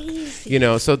Hyde Park.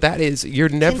 So that is, you're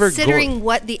never considering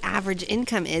what the average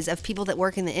income is of people that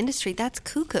work in the industry, that's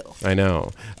cuckoo. I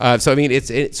know. So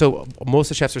most of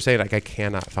the chefs are saying like, I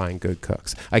cannot find good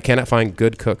cooks. I cannot find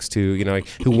good cooks to,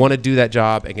 who want to do that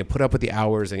job and can put up with the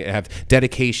hours and have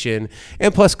dedication.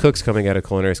 And plus cooks coming out of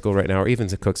culinary school right now, or even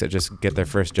the cooks that just get their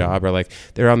first job, are like,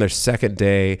 they're on their second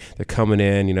day, they're coming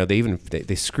in,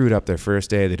 they screwed up their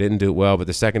first day, they didn't do it well, but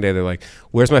the second day they're like,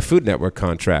 where's my Food Network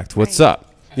contract? What's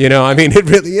up? You know, I mean, it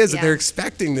really is. Yeah. They're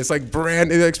expecting this like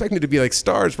brand. They're expecting to be like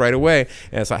stars right away,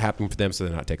 and it's not happening for them, so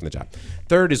they're not taking the job.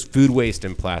 Third is food waste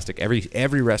and plastic.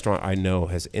 Every restaurant I know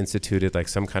has instituted like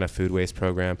some kind of food waste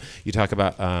program. You talk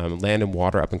about Land and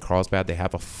Water up in Carlsbad. They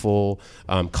have a full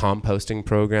composting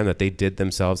program that they did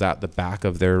themselves out the back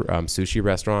of their sushi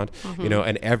restaurant. You know,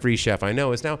 and every chef I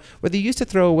know is now, where they used to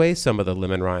throw away some of the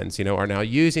lemon rinds, you know, are now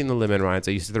using the lemon rinds.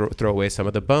 They used to throw away some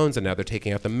of the bones, and now they're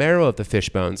taking out the marrow of the fish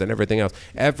bones and everything else.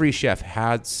 Every chef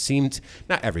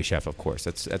not every chef, of course,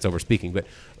 that's overspeaking, but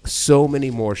so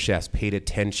many more chefs paid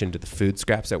attention to the food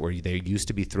scraps that they used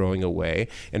to be throwing away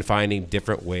and finding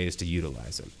different ways to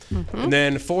utilize them. And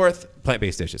then fourth,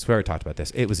 plant-based dishes. We already talked about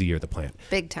this. It was a year of the plant.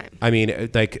 Big time. I mean,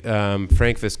 like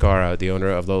Frank Viscara, the owner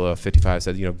of Lola 55,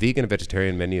 said, you know, vegan and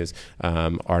vegetarian menus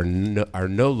are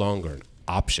no longer an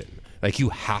option. Like, you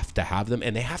have to have them,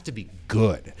 and they have to be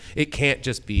good. It can't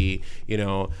just be, you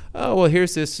know, oh, well,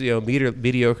 here's this, you know,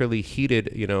 mediocrely heated,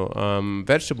 you know,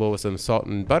 vegetable with some salt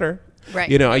and butter.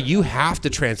 Right. You know, you have to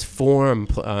transform,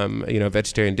 you know,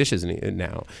 vegetarian dishes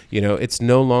now. You know, it's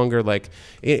no longer like,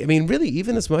 I mean, really,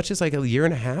 even as much as like a year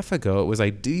and a half ago, it was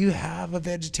like, do you have a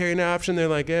vegetarian option? They're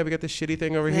like, yeah, we got this shitty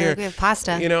thing over here. We have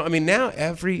pasta. You know, I mean, now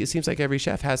it seems like every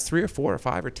chef has 3 or 4 or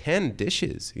 5 or 10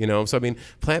 dishes, you know? So, I mean,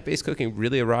 plant-based cooking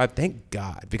really arrived, thank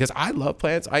God, because I love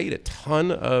plants. I eat a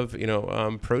ton of, you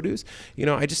know, produce. You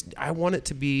know, I want it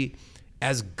to be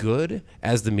as good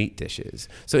as the meat dishes.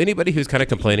 So anybody who's kind of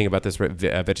complaining about this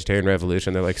vegetarian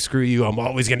revolution, they're like, screw you, I'm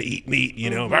always going to eat meat,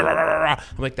 you know. I'm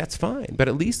like, that's fine. But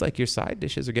at least like your side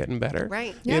dishes are getting better.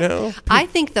 Right. You know? I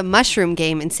think the mushroom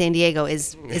game in San Diego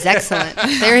is excellent.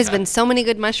 There has been so many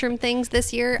good mushroom things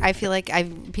this year. I feel like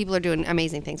people are doing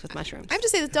amazing things with mushrooms. I have to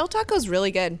say, the Del Taco is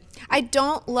really good. I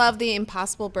don't love the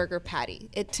Impossible Burger patty.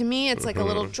 To me, it's like a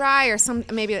little dry, or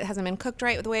maybe it hasn't been cooked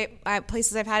right with the way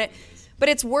places I've had it. But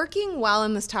it's working well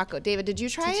in this taco. David, did you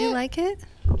try it? Did you like it?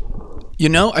 You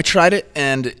know, I tried it,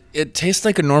 and it tastes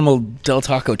like a normal Del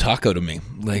Taco taco to me.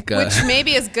 Like, which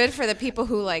maybe is good for the people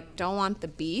who like don't want the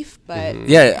beef, but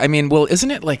yeah, I mean, well,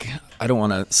 isn't it like, I don't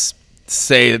want to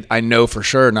say I know for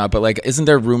sure or not, but like, isn't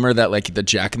there rumor that like the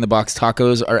Jack in the Box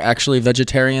tacos are actually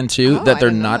vegetarian too? Oh, that they're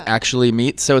I didn't know not that. actually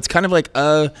meat? So it's kind of like,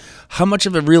 how much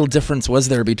of a real difference was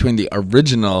there between the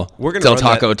original We're gonna Del run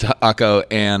Taco taco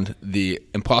and the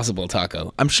Impossible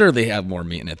taco? I'm sure they have more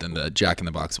meat in it than the Jack in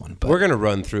the Box one. But We're gonna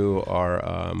run through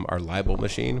our libel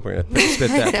machine. We're gonna spit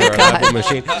that through our libel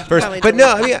machine first. Probably But do. no,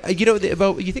 I mean, you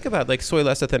know, you think about like soy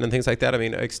lecithin and things like that. I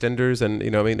mean, extenders and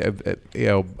you know, I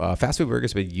mean, fast food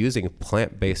burgers have been using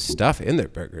plant-based stuff in their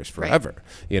burgers forever.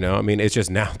 You know, I mean, it's just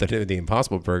now that the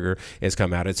Impossible Burger has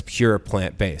come out, it's pure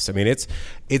plant-based. I mean, it's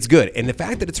good, and the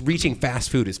fact that it's reaching fast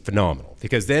food is phenomenal,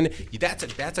 because then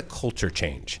that's a culture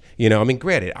change. You know, I mean,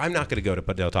 granted, I'm not going to go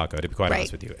to Del Taco, to be quite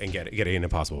honest with you, and get an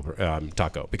Impossible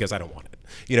taco, because I don't want it.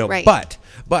 You know, Right. but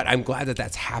I'm glad that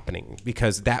that's happening,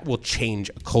 because that will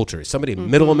change a culture. Somebody in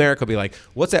Middle America will be like,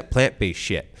 "What's that plant-based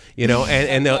shit?" You know,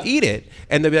 and they'll eat it,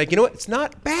 and they'll be like, "You know what? It's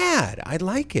not bad. I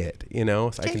like it." You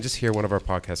know, so I can just hear one of our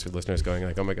podcast listeners going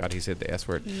like, "Oh my God, he said the S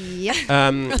word." Yep.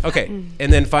 Okay,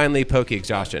 and then finally, Poke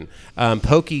exhaustion.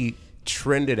 Poke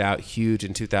trended out huge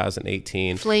in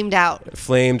 2018. Flamed out.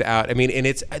 I mean, and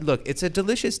it's a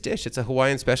delicious dish. It's a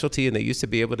Hawaiian specialty, and they used to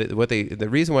be able to. The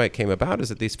reason why it came about is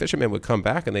that these fishermen would come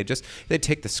back and they'd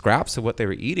take the scraps of what they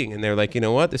were eating, and they're like, you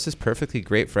know what, this is perfectly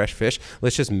great fresh fish.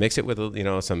 Let's just mix it with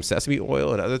some sesame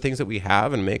oil and other things that we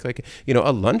have, and make like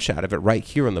a lunch out of it right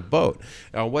here on the boat.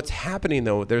 What's happening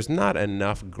though? There's not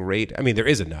enough great. I mean, there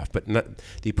is enough, but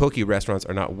the poke restaurants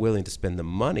are not willing to spend the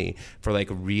money for like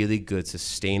really good,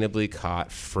 sustainably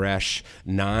caught, fresh,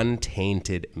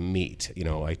 non-tainted meat,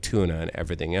 like tuna and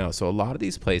everything else. So a lot of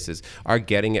these places are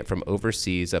getting it from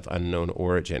overseas of unknown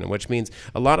origin, which means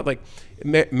a lot of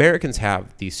Americans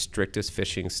have the strictest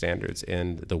fishing standards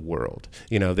in the world.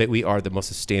 That we are the most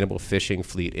sustainable fishing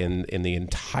fleet in the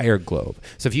entire globe.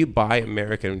 So if you buy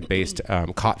American-based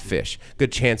caught fish,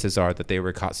 good chances are that they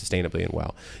were caught sustainably and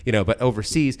well. But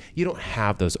overseas, you don't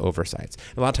have those oversights.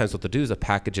 A lot of times what they'll do is they'll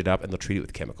package it up and they'll treat it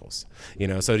with chemicals.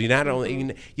 So you not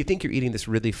only you think you're eating this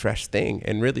really fresh thing,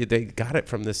 and really they got it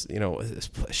from this this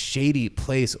shady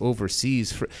place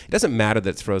overseas. It doesn't matter that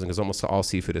it's frozen, because almost all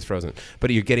seafood is frozen,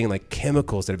 but you're getting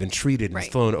chemicals that have been treated and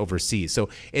flown overseas. So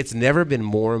it's never been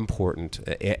more important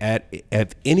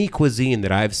at any cuisine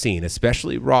that I've seen,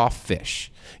 especially raw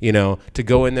fish, to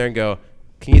go in there and go,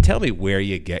 can you tell me where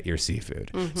you get your seafood?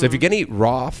 Mm-hmm. So if you're going to eat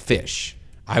raw fish,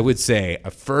 I would say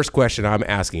a first question I'm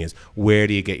asking is, where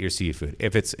do you get your seafood?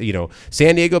 If it's,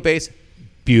 San Diego based,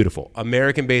 beautiful.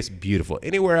 American based, beautiful.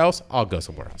 Anywhere else, I'll go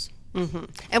somewhere else.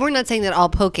 And we're not saying that all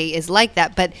poke is like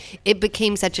that, but it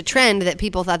became such a trend that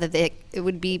people thought that it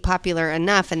would be popular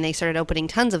enough, and they started opening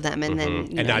tons of them, and then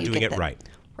not doing it right.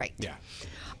 Right. Yeah.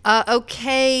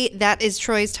 Okay, that is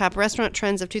Troy's top restaurant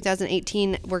trends of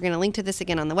 2018. We're going to link to this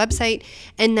again on the website.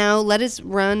 And now let us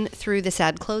run through the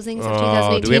sad closings of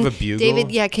 2018. Do we have a bugle?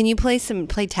 David, yeah, can you play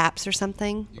taps or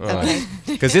something? Okay.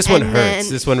 Because this one And hurts.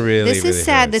 then This one really, This really is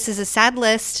sad. hurts. This is a sad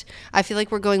list. I feel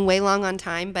like we're going way long on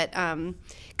time, but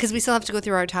because we still have to go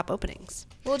through our top openings.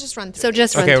 We'll just run through. So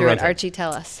just run Okay, through run it. through it. Archie,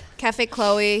 tell us. Cafe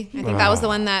Chloe. I think that was the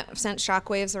one that sent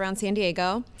shockwaves around San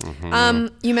Diego.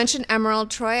 You mentioned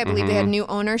Emerald, Troy. I believe they had new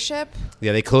ownership.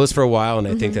 Yeah, they closed for a while, and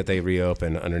I think that they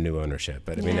reopened under new ownership.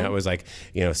 But I mean, that was like,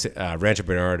 Rancho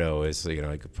Bernardo is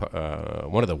like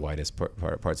one of the widest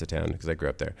parts of town because I grew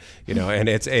up there. And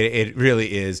it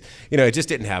really is. It just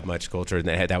didn't have much culture, and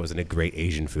that was a great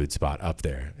Asian food spot up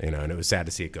there. And it was sad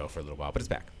to see it go for a little while, but it's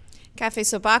back. Cafe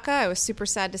Sobaca, I was super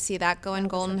sad to see that go in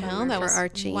Golden Hill. That for was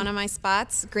Archie. one of my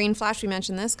spots. Green Flash, we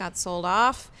mentioned this, got sold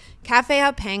off. Cafe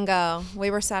Hapango,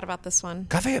 we were sad about this one.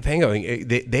 Cafe Japango,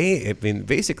 I mean,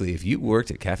 basically, if you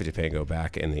worked at Cafe Japango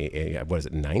back in the,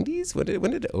 90s? When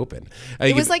did it open?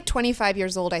 It was like 25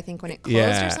 years old, I think, when it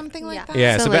closed or something like that.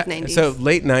 Yeah, So so, late 90s. so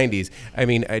late 90s. I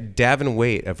mean, Davin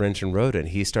Waite of Wrench and Rodent,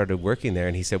 he started working there,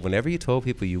 and he said whenever you told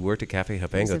people you worked at Cafe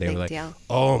Japango, a they were big like, deal.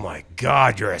 oh my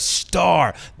God, you're a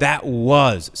star. That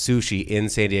was sushi in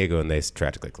San Diego, and they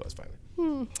tragically closed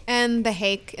finally. And the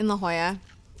Hake in La Jolla.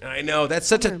 I know, that's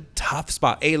such a tough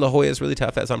spot. La Jolla is really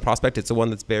tough. That's on Prospect. It's the one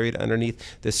that's buried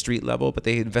underneath the street level, but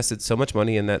they invested so much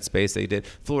money in that space. They did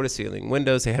floor-to-ceiling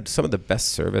windows. They had some of the best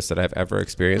service that I've ever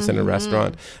experienced in a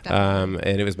restaurant, and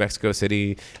it was Mexico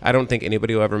City. I don't think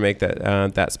anybody will ever make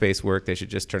that space work. They should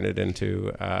just turn it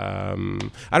into, I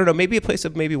don't know, maybe a place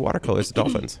of maybe watercolors,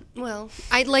 dolphins. Well,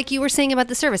 like you were saying about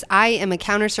the service, I am a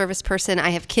counter service person.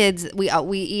 I have kids.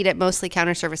 We eat at mostly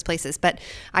counter service places, but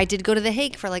I did go to the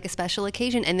Hake for like a special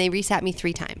occasion, and they resat me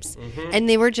 3 times, and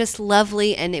they were just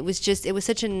lovely. And it was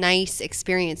such a nice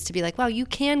experience to be like, wow, you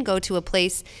can go to a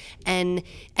place and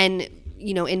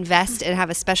invest and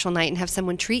have a special night and have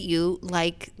someone treat you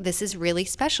like this is really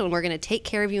special, and we're going to take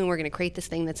care of you, and we're going to create this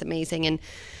thing that's amazing. And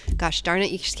gosh darn it,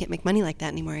 you just can't make money like that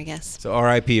anymore, I guess. So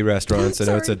RIP restaurants. I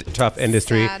know it's a tough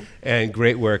industry, Sad. and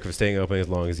great work for staying open as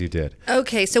long as you did.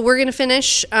 Okay, so we're going to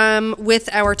finish with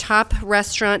our top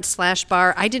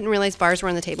restaurant/bar. I didn't realize bars were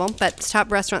on the table, but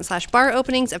top restaurant/bar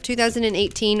openings of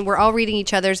 2018. We're all reading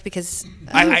each other's because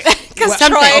Because something.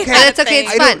 Troy And it's okay.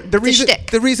 It's fun. The It's a reason,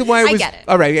 shtick. the reason why it I was get it.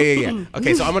 all right, yeah.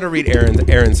 Okay, so I'm gonna read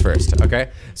Aaron's first.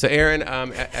 Okay, so Aaron,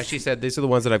 as she said, these are the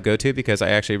ones that I go to because I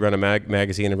actually run a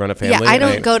magazine and run a family. Yeah, I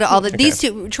don't go to all the Okay. these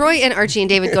two. Troy and Archie and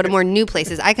David go to more new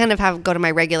places. I kind of go to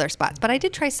my regular spots, but I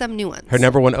did try some new ones. Her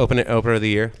number one opener of the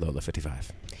year, Lola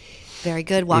 55. Very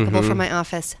good, walkable from my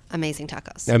office. Amazing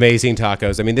tacos. Amazing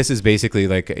tacos. I mean, this is basically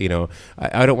like,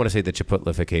 I don't want to say the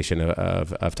Chipotlification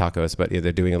of tacos, but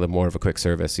they're doing a little more of a quick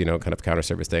service, kind of counter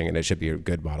service thing, and it should be a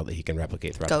good model that he can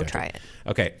replicate throughout Go the country. try it.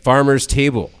 Okay, Farmer's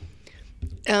Table.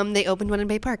 They opened one in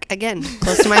Bay Park again,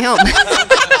 close to my home.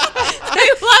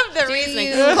 I love the reasoning.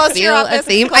 You Close to your feel a office,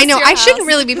 theme? close I know. to your I shouldn't house.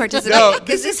 really be participating No,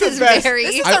 because this this is is the best. very.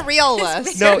 This is a real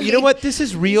list. No, you know what? This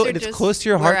is real, These are and it's just close to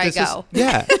your heart. where I This is- go.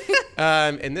 yeah.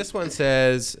 And this one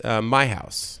says, my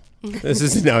house. This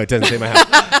is no, it doesn't say my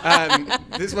house.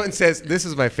 This one says, this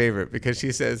is my favorite because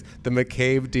she says the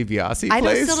McCabe DiBiase I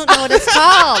place, still don't know what it's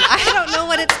called. I don't know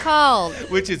what it's called.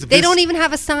 which is They don't even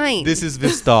have a sign. This is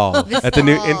Vistal at the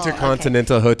new Vistal,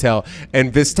 Intercontinental Hotel.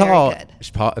 And Vistal,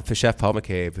 Very Chef Paul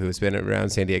McCabe, who has been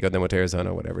around San Diego, then went to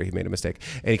Arizona, whatever, he made a mistake.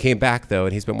 And he came back, though,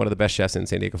 and he's been one of the best chefs in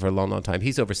San Diego for a long, long time.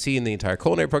 He's overseen the entire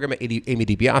culinary program at Amy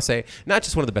DiBiase. Not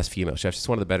just one of the best female chefs, just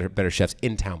one of the better chefs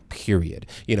in town, period.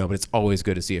 But it's always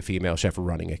good to see a female chef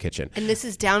running a kitchen. And this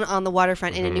is down on the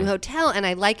waterfront in a new hotel, and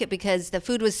I like it because the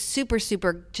food was super,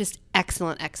 super just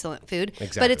excellent food. But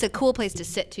Exactly. it's a cool place to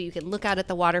sit too. You can look out at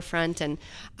the waterfront, and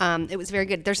it was very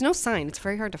good. There's no sign; it's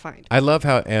very hard to find. I love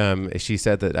how she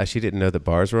said that she didn't know that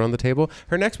bars were on the table.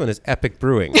 Her next one is Epic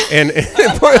Brewing. And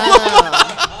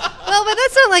Well, but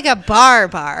that's not like a bar.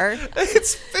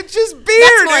 it's just beer,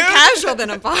 That's more dude. casual than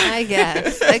a bar. I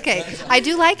guess. Okay, I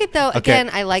do like it though. Okay. Again,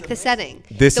 I like the setting.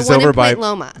 This the is one over in by Point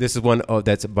Loma. This is one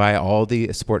that's by all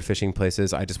the sport fishing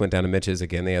places. I just went down to Mitch's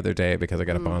again the other day because I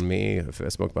got a banh mi, a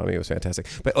smoked banh mi. It was fantastic.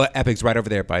 But Epic's right over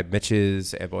there by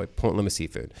Mitch's and by Point Loma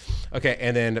Seafood. Okay,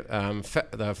 and then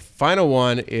the final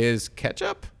one is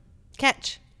Ketchup.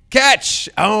 Catch. Catch.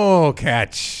 Oh,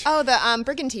 Catch. Oh, the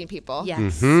Brigantine people.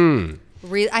 Yes.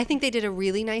 I think they did a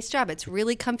really nice job. It's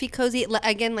really comfy, cozy.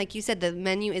 Again, like you said, the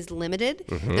menu is limited.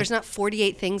 There's not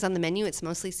 48 things on the menu. It's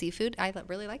mostly seafood. I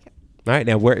really like it. All right,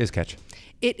 now where is Catch?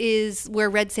 It is where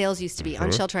Red Sails used to be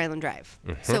on Shelter Island Drive.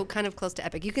 So kind of close to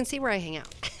Epic. You can see where I hang out.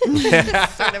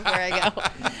 That's sort of where I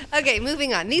go. Okay,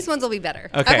 moving on. These ones will be better.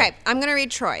 Okay, I'm going to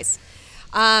read Troy's.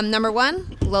 Number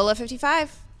 1, Lola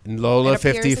 55. Lola It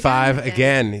appears 55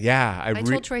 again. again. Yeah. I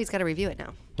told Troy he's got to review it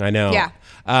now. I know. Yeah.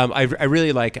 I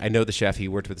really I know the chef. He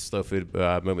worked with the Slow Food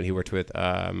Movement. He worked with,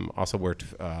 also worked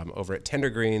over at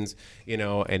Tender Greens,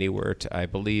 and he worked, I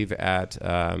believe, at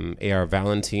A.R.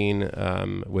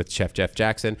 Valentine with Chef Jeff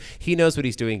Jackson. He knows what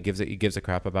he's doing. He gives a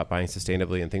crap about buying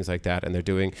sustainably and things like that. And they're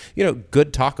doing,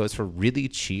 good tacos for really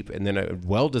cheap and then a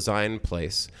well-designed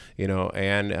place,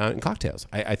 and cocktails.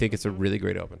 I think it's a really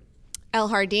great open. El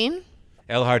Jardín.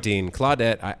 El Jardín,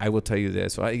 Claudette, I will tell you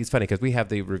this. Well, it's funny because we have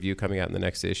the review coming out in the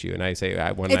next issue, and I say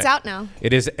It's out now.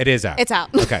 It is out. It's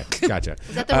out. Okay, gotcha.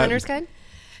 Is that the runner's guide?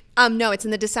 No, it's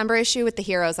in the December issue with the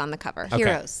heroes on the cover. Okay.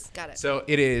 Heroes. Got it. So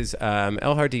it is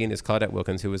El Jardín is Claudette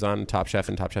Wilkins, who was on Top Chef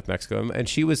and Top Chef Mexico, and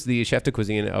she was the chef de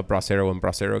cuisine of Bracero when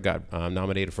Bracero got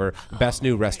nominated for Best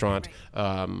New Restaurant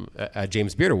at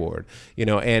James Beard Award.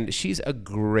 And she's a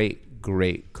great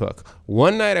cook.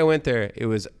 One night I went there, it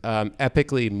was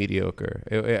epically mediocre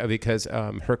because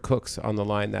her cooks on the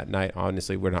line that night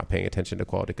honestly were not paying attention to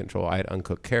quality control. I had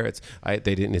uncooked carrots. They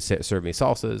didn't serve me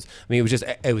salsas. I mean,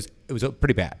 it was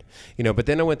pretty bad, But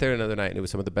then I went there another night, and it was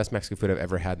some of the best Mexican food I've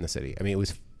ever had in the city. I mean, it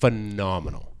was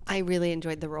phenomenal. I really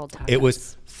enjoyed the rolled tacos. It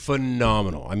was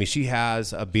phenomenal. I mean, she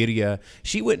has a birria.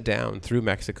 She went down through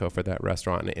Mexico for that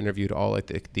restaurant and interviewed all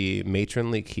the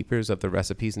matronly keepers of the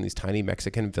recipes in these tiny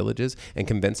Mexican villages and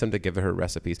convinced them to give her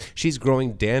recipes. She's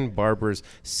growing Dan Barber's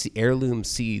heirloom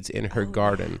seeds in her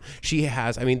garden. She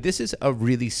has, this is a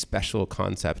really special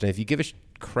concept. And if you give a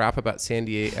crap about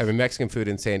Mexican food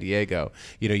in San Diego,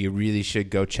 you really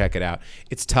should go check it out.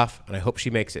 It's tough, and I hope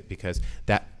she makes it because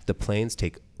the planes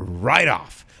take right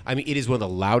off. It is one of the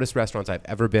loudest restaurants I've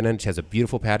ever been in. She has a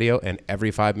beautiful patio, and every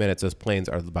 5 minutes, those planes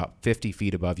are about 50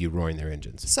 feet above you, roaring their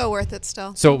engines. So worth it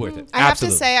still. So worth it. I have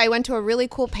Absolutely. to say, I went to a really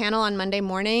cool panel on Monday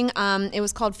morning. It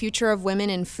was called Future of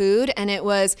Women in Food, and it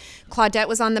was Claudette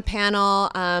was on the panel,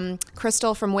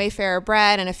 Crystal from Wayfarer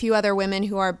Bread, and a few other women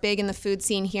who are big in the food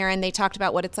scene here, and they talked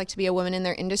about what it's like to be a woman in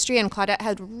their industry. And Claudette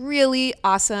had really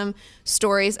awesome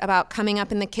stories about coming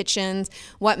up in the kitchens,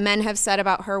 what men have said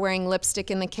about her wearing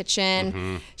lipstick in the kitchen.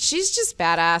 Mm-hmm. She's just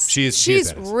badass. She's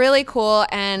badass. Really cool,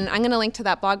 and I'm going to link to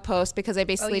that blog post because I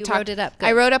basically you wrote it up. Good.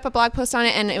 I wrote up a blog post on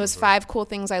it, and it was 5 cool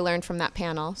things I learned from that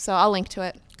panel. So I'll link to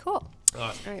it. Cool. All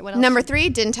right, what else? Number 3,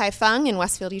 Din Tai Fung in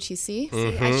Westfield UTC.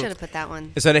 See, I should have put that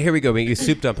one. So now here we go.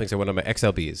 Soup dumplings are one of my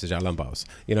XLBs, the jalambos.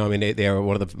 They are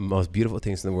one of the most beautiful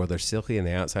things in the world. They're silky on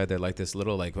the outside. They're like this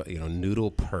little, noodle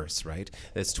purse, right?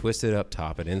 That's twisted up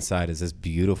top, and inside is this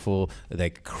beautiful,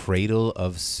 cradle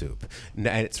of soup. And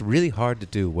it's really hard to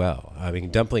do well.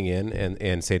 Dumpling Inn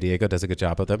and San Diego does a good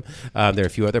job of them. There are a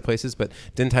few other places, but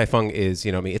Din Tai Fung is,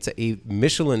 it's a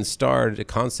Michelin-starred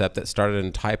concept that started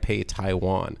in Taipei,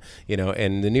 Taiwan.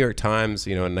 And the New York Times,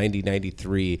 in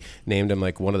 1993, named him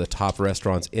one of the top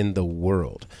restaurants in the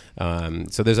world.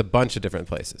 So there's a bunch of different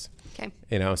places. Okay.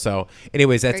 So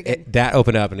anyways, that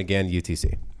opened up, and again,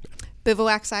 UTC.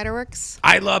 Bivouac Cider Works.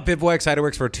 I love Bivouac Cider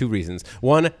Works for 2 reasons.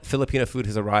 One, Filipino food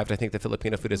has arrived. I think the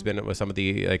Filipino food has been with some of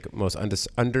the most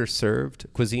underserved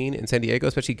cuisine in San Diego,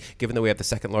 especially given that we have the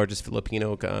second largest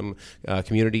Filipino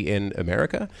community in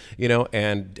America.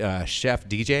 And Chef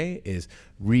DJ is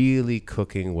really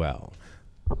cooking well.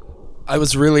 I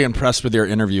was really impressed with your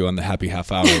interview on the Happy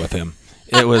Half Hour with him.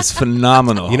 It was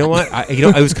phenomenal. You know what?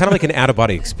 It was kind of like an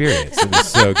out-of-body experience. It was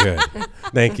so good.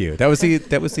 Thank you. That was the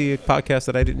podcast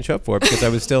that I didn't show up for because I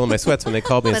was still in my sweats when they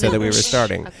called me and said that we were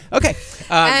starting. Okay.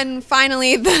 And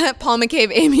finally, the Paul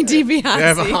McCabe, Amy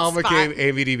DiBiase Paul McCabe,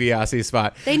 Amy DiBiase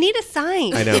spot. They need a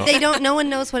sign. I know. They don't. No one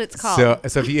knows what it's called.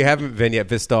 So if you haven't been yet,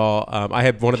 Vistal, I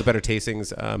had one of the better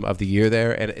tastings of the year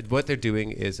there, and what they're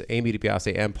doing is Amy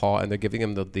DiBiase and Paul, and they're giving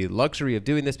them the luxury of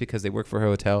doing this because they work for a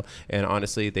hotel, and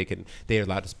honestly, they're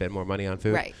allowed to spend more money on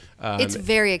food. Right. It's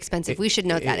very expensive. We should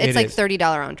note that. It's like $30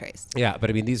 entrees. Yeah,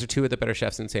 but these are 2 of the better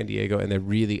chefs in San Diego, and they're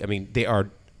really, they are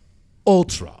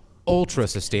ultra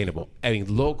sustainable.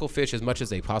 Local fish as much as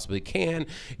they possibly can.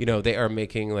 They are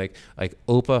making like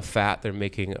Opa fat. They're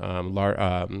making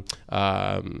Lardo.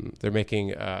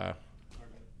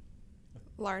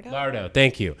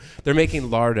 Thank you. They're making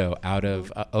lardo out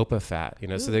of Opa fat.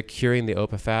 So they're curing the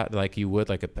Opa fat like you would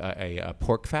like a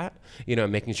pork fat.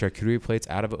 Making charcuterie plates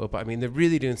out of Opa. They're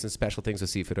really doing some special things with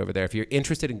seafood over there. If you're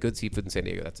interested in good seafood in San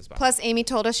Diego, that's a spot. Plus, Amy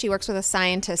told us she works with a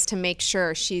scientist to make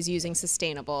sure she's using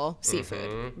sustainable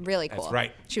seafood. Really cool. That's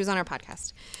right. She was on our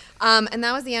podcast. And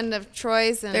that was the end of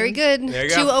Troy's. And Very good. There you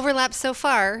 2 go. overlaps so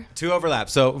far. 2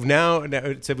 overlaps. So now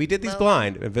so we did these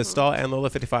blind. Vistal and Lola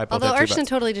 55. both Although have 2 Archana votes.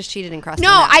 totally just cheated and crossed No,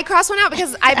 one out. I crossed one out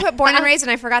because I put Born and Raised,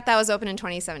 and I forgot that was open in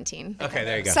 2017. Okay,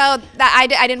 there you go. So that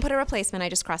I didn't put a replacement. I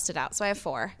just crossed it out. So I have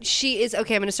 4. She is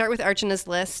okay. I'm going to start with Archana's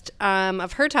list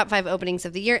of her top 5 openings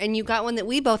of the year, and you got one that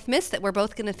we both missed that we're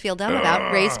both going to feel dumb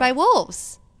about. Raised by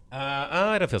Wolves.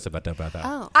 I don't feel so bad about that.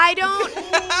 Oh, I don't.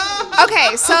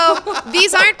 Okay, so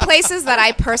these aren't places that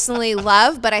I personally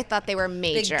love, but I thought they were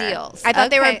major. deals. I thought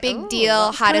they were Okay. a big Ooh, deal,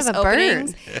 that's kind hottest of a burn.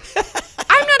 openings.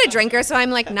 I'm not a drinker, so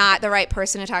I'm like not the right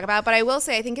person to talk about. But I will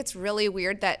say, I think it's really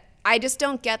weird that I just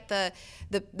don't get the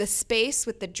space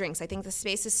with the drinks. I think the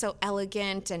space is so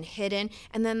elegant and hidden,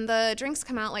 and then the drinks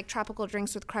come out like tropical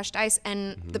drinks with crushed ice.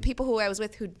 And the people who I was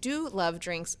with who do love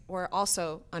drinks were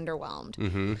also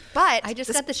underwhelmed. But I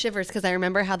just got the shivers because I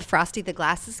remember how frosty the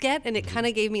glasses get, and it kind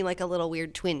of gave me like a little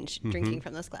weird twinge drinking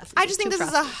from those glasses. I just think Too this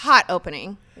is frosty. a hot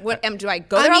opening. What do I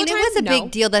go I there all mean, the it time? was a No.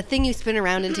 big deal. The thing you spin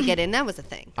around and to get in, that was a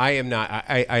thing. I am not.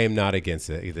 I am not against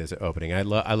it. This opening. I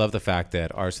love the fact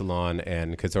that Arcelon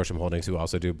and Consortium Holdings, who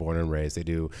also do Born and Raised, they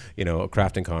do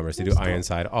Craft and Commerce, they do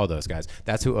Ironside, all those guys.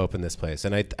 That's who opened this place,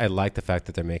 and I like the fact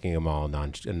that they're making them all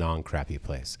a non crappy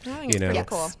place. I think it's pretty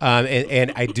cool.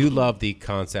 And I do love the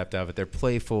concept of it. They're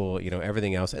playful,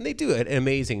 everything else, and they do an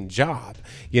amazing job.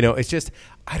 It's just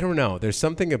I don't know. There's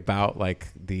something about like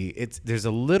there's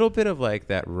a little bit of like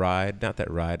that ride, not that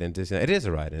ride in Disneyland. It is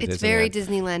a ride in Disneyland. It's very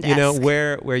Disneyland-esque.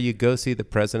 Where you go see the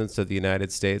presidents of the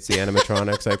United States, the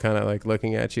animatronics are kind of like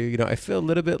looking at you. I feel a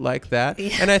little bit like that.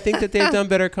 Yeah. And I think that they've done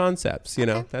better concepts.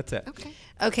 That's it. Okay.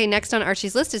 Okay, next on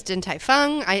Archie's list is Din Tai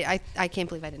Fung. I can't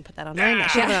believe I didn't put that on mine. I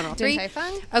should have put it on all 3. Din Tai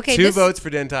Fung? Okay, 2 this, votes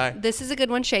for Din Tai. this is a good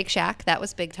one. Shake Shack. That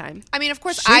was big time. I mean, of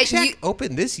course, Shake Shack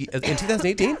opened this in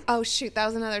 2018. Oh shoot, that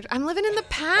was another. I'm living in the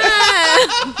past.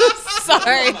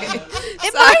 Sorry.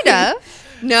 It might have.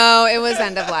 No, it was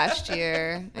end of last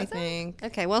year, I think.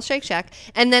 Okay, well, Shake Shack.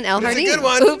 And then El That's a Jardin. good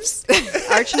one. Oops.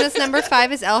 Archana's number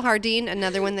 5 is El Jardin,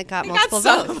 another one that got multiple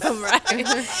Got some votes. of them right.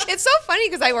 It's so funny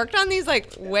because I worked on these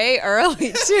like way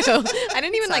early too. I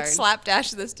didn't even like Sorry. slapdash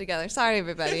this together. Sorry,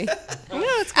 everybody.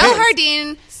 it's El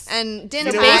Jardin and Din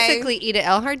So Tai. basically, Ida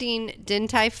El Jardin, Din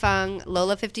Tai Fung,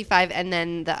 Lola 55, and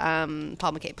then the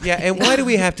Paul McCabe. Yeah, and why do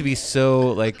we have to be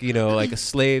so like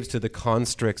slaves to the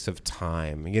constricts of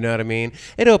time? You know what I mean?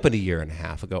 It opened a year and a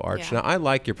half ago, Archana. Yeah. I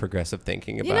like your progressive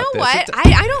thinking about You know this. what?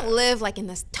 I don't live like in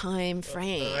this time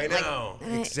frame. I know,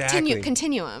 Like, exactly.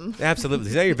 Continuum.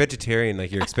 Absolutely. Now you're vegetarian.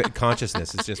 Like your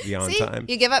consciousness is just beyond See, time.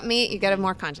 you give up meat, you get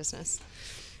more consciousness.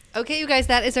 Okay, you guys,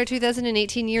 that is our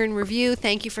 2018 year in review.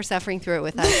 Thank you for suffering through it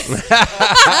with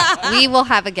us. We will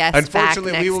have a guest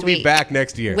Unfortunately, back next we will week be back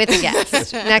next year. with a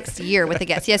guest. Next year with a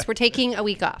guest. Yes, we're taking a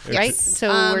week off, right? So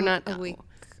we're not a week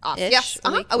off. Ish, Yes,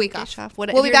 a week weekish off.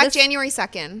 What- We'll be here, back this- January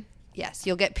 2nd. Yes,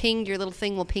 you'll get pinged. Your little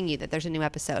thing will ping you that there's a new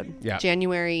episode. Yeah.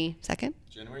 January 2nd.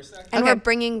 January 2nd. And Okay. we're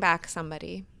bringing back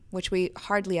somebody, which we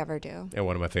hardly ever do. And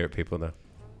one of my favorite people, though.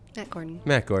 Matt Gordon.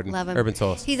 Matt Gordon. Love him. Urban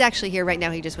Souls. He's actually here right now.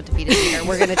 He just went to feed his eater.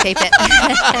 We're going to tape it.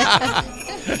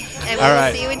 And we All will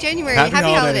right. see you in January. Happy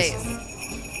Happy holidays. holidays.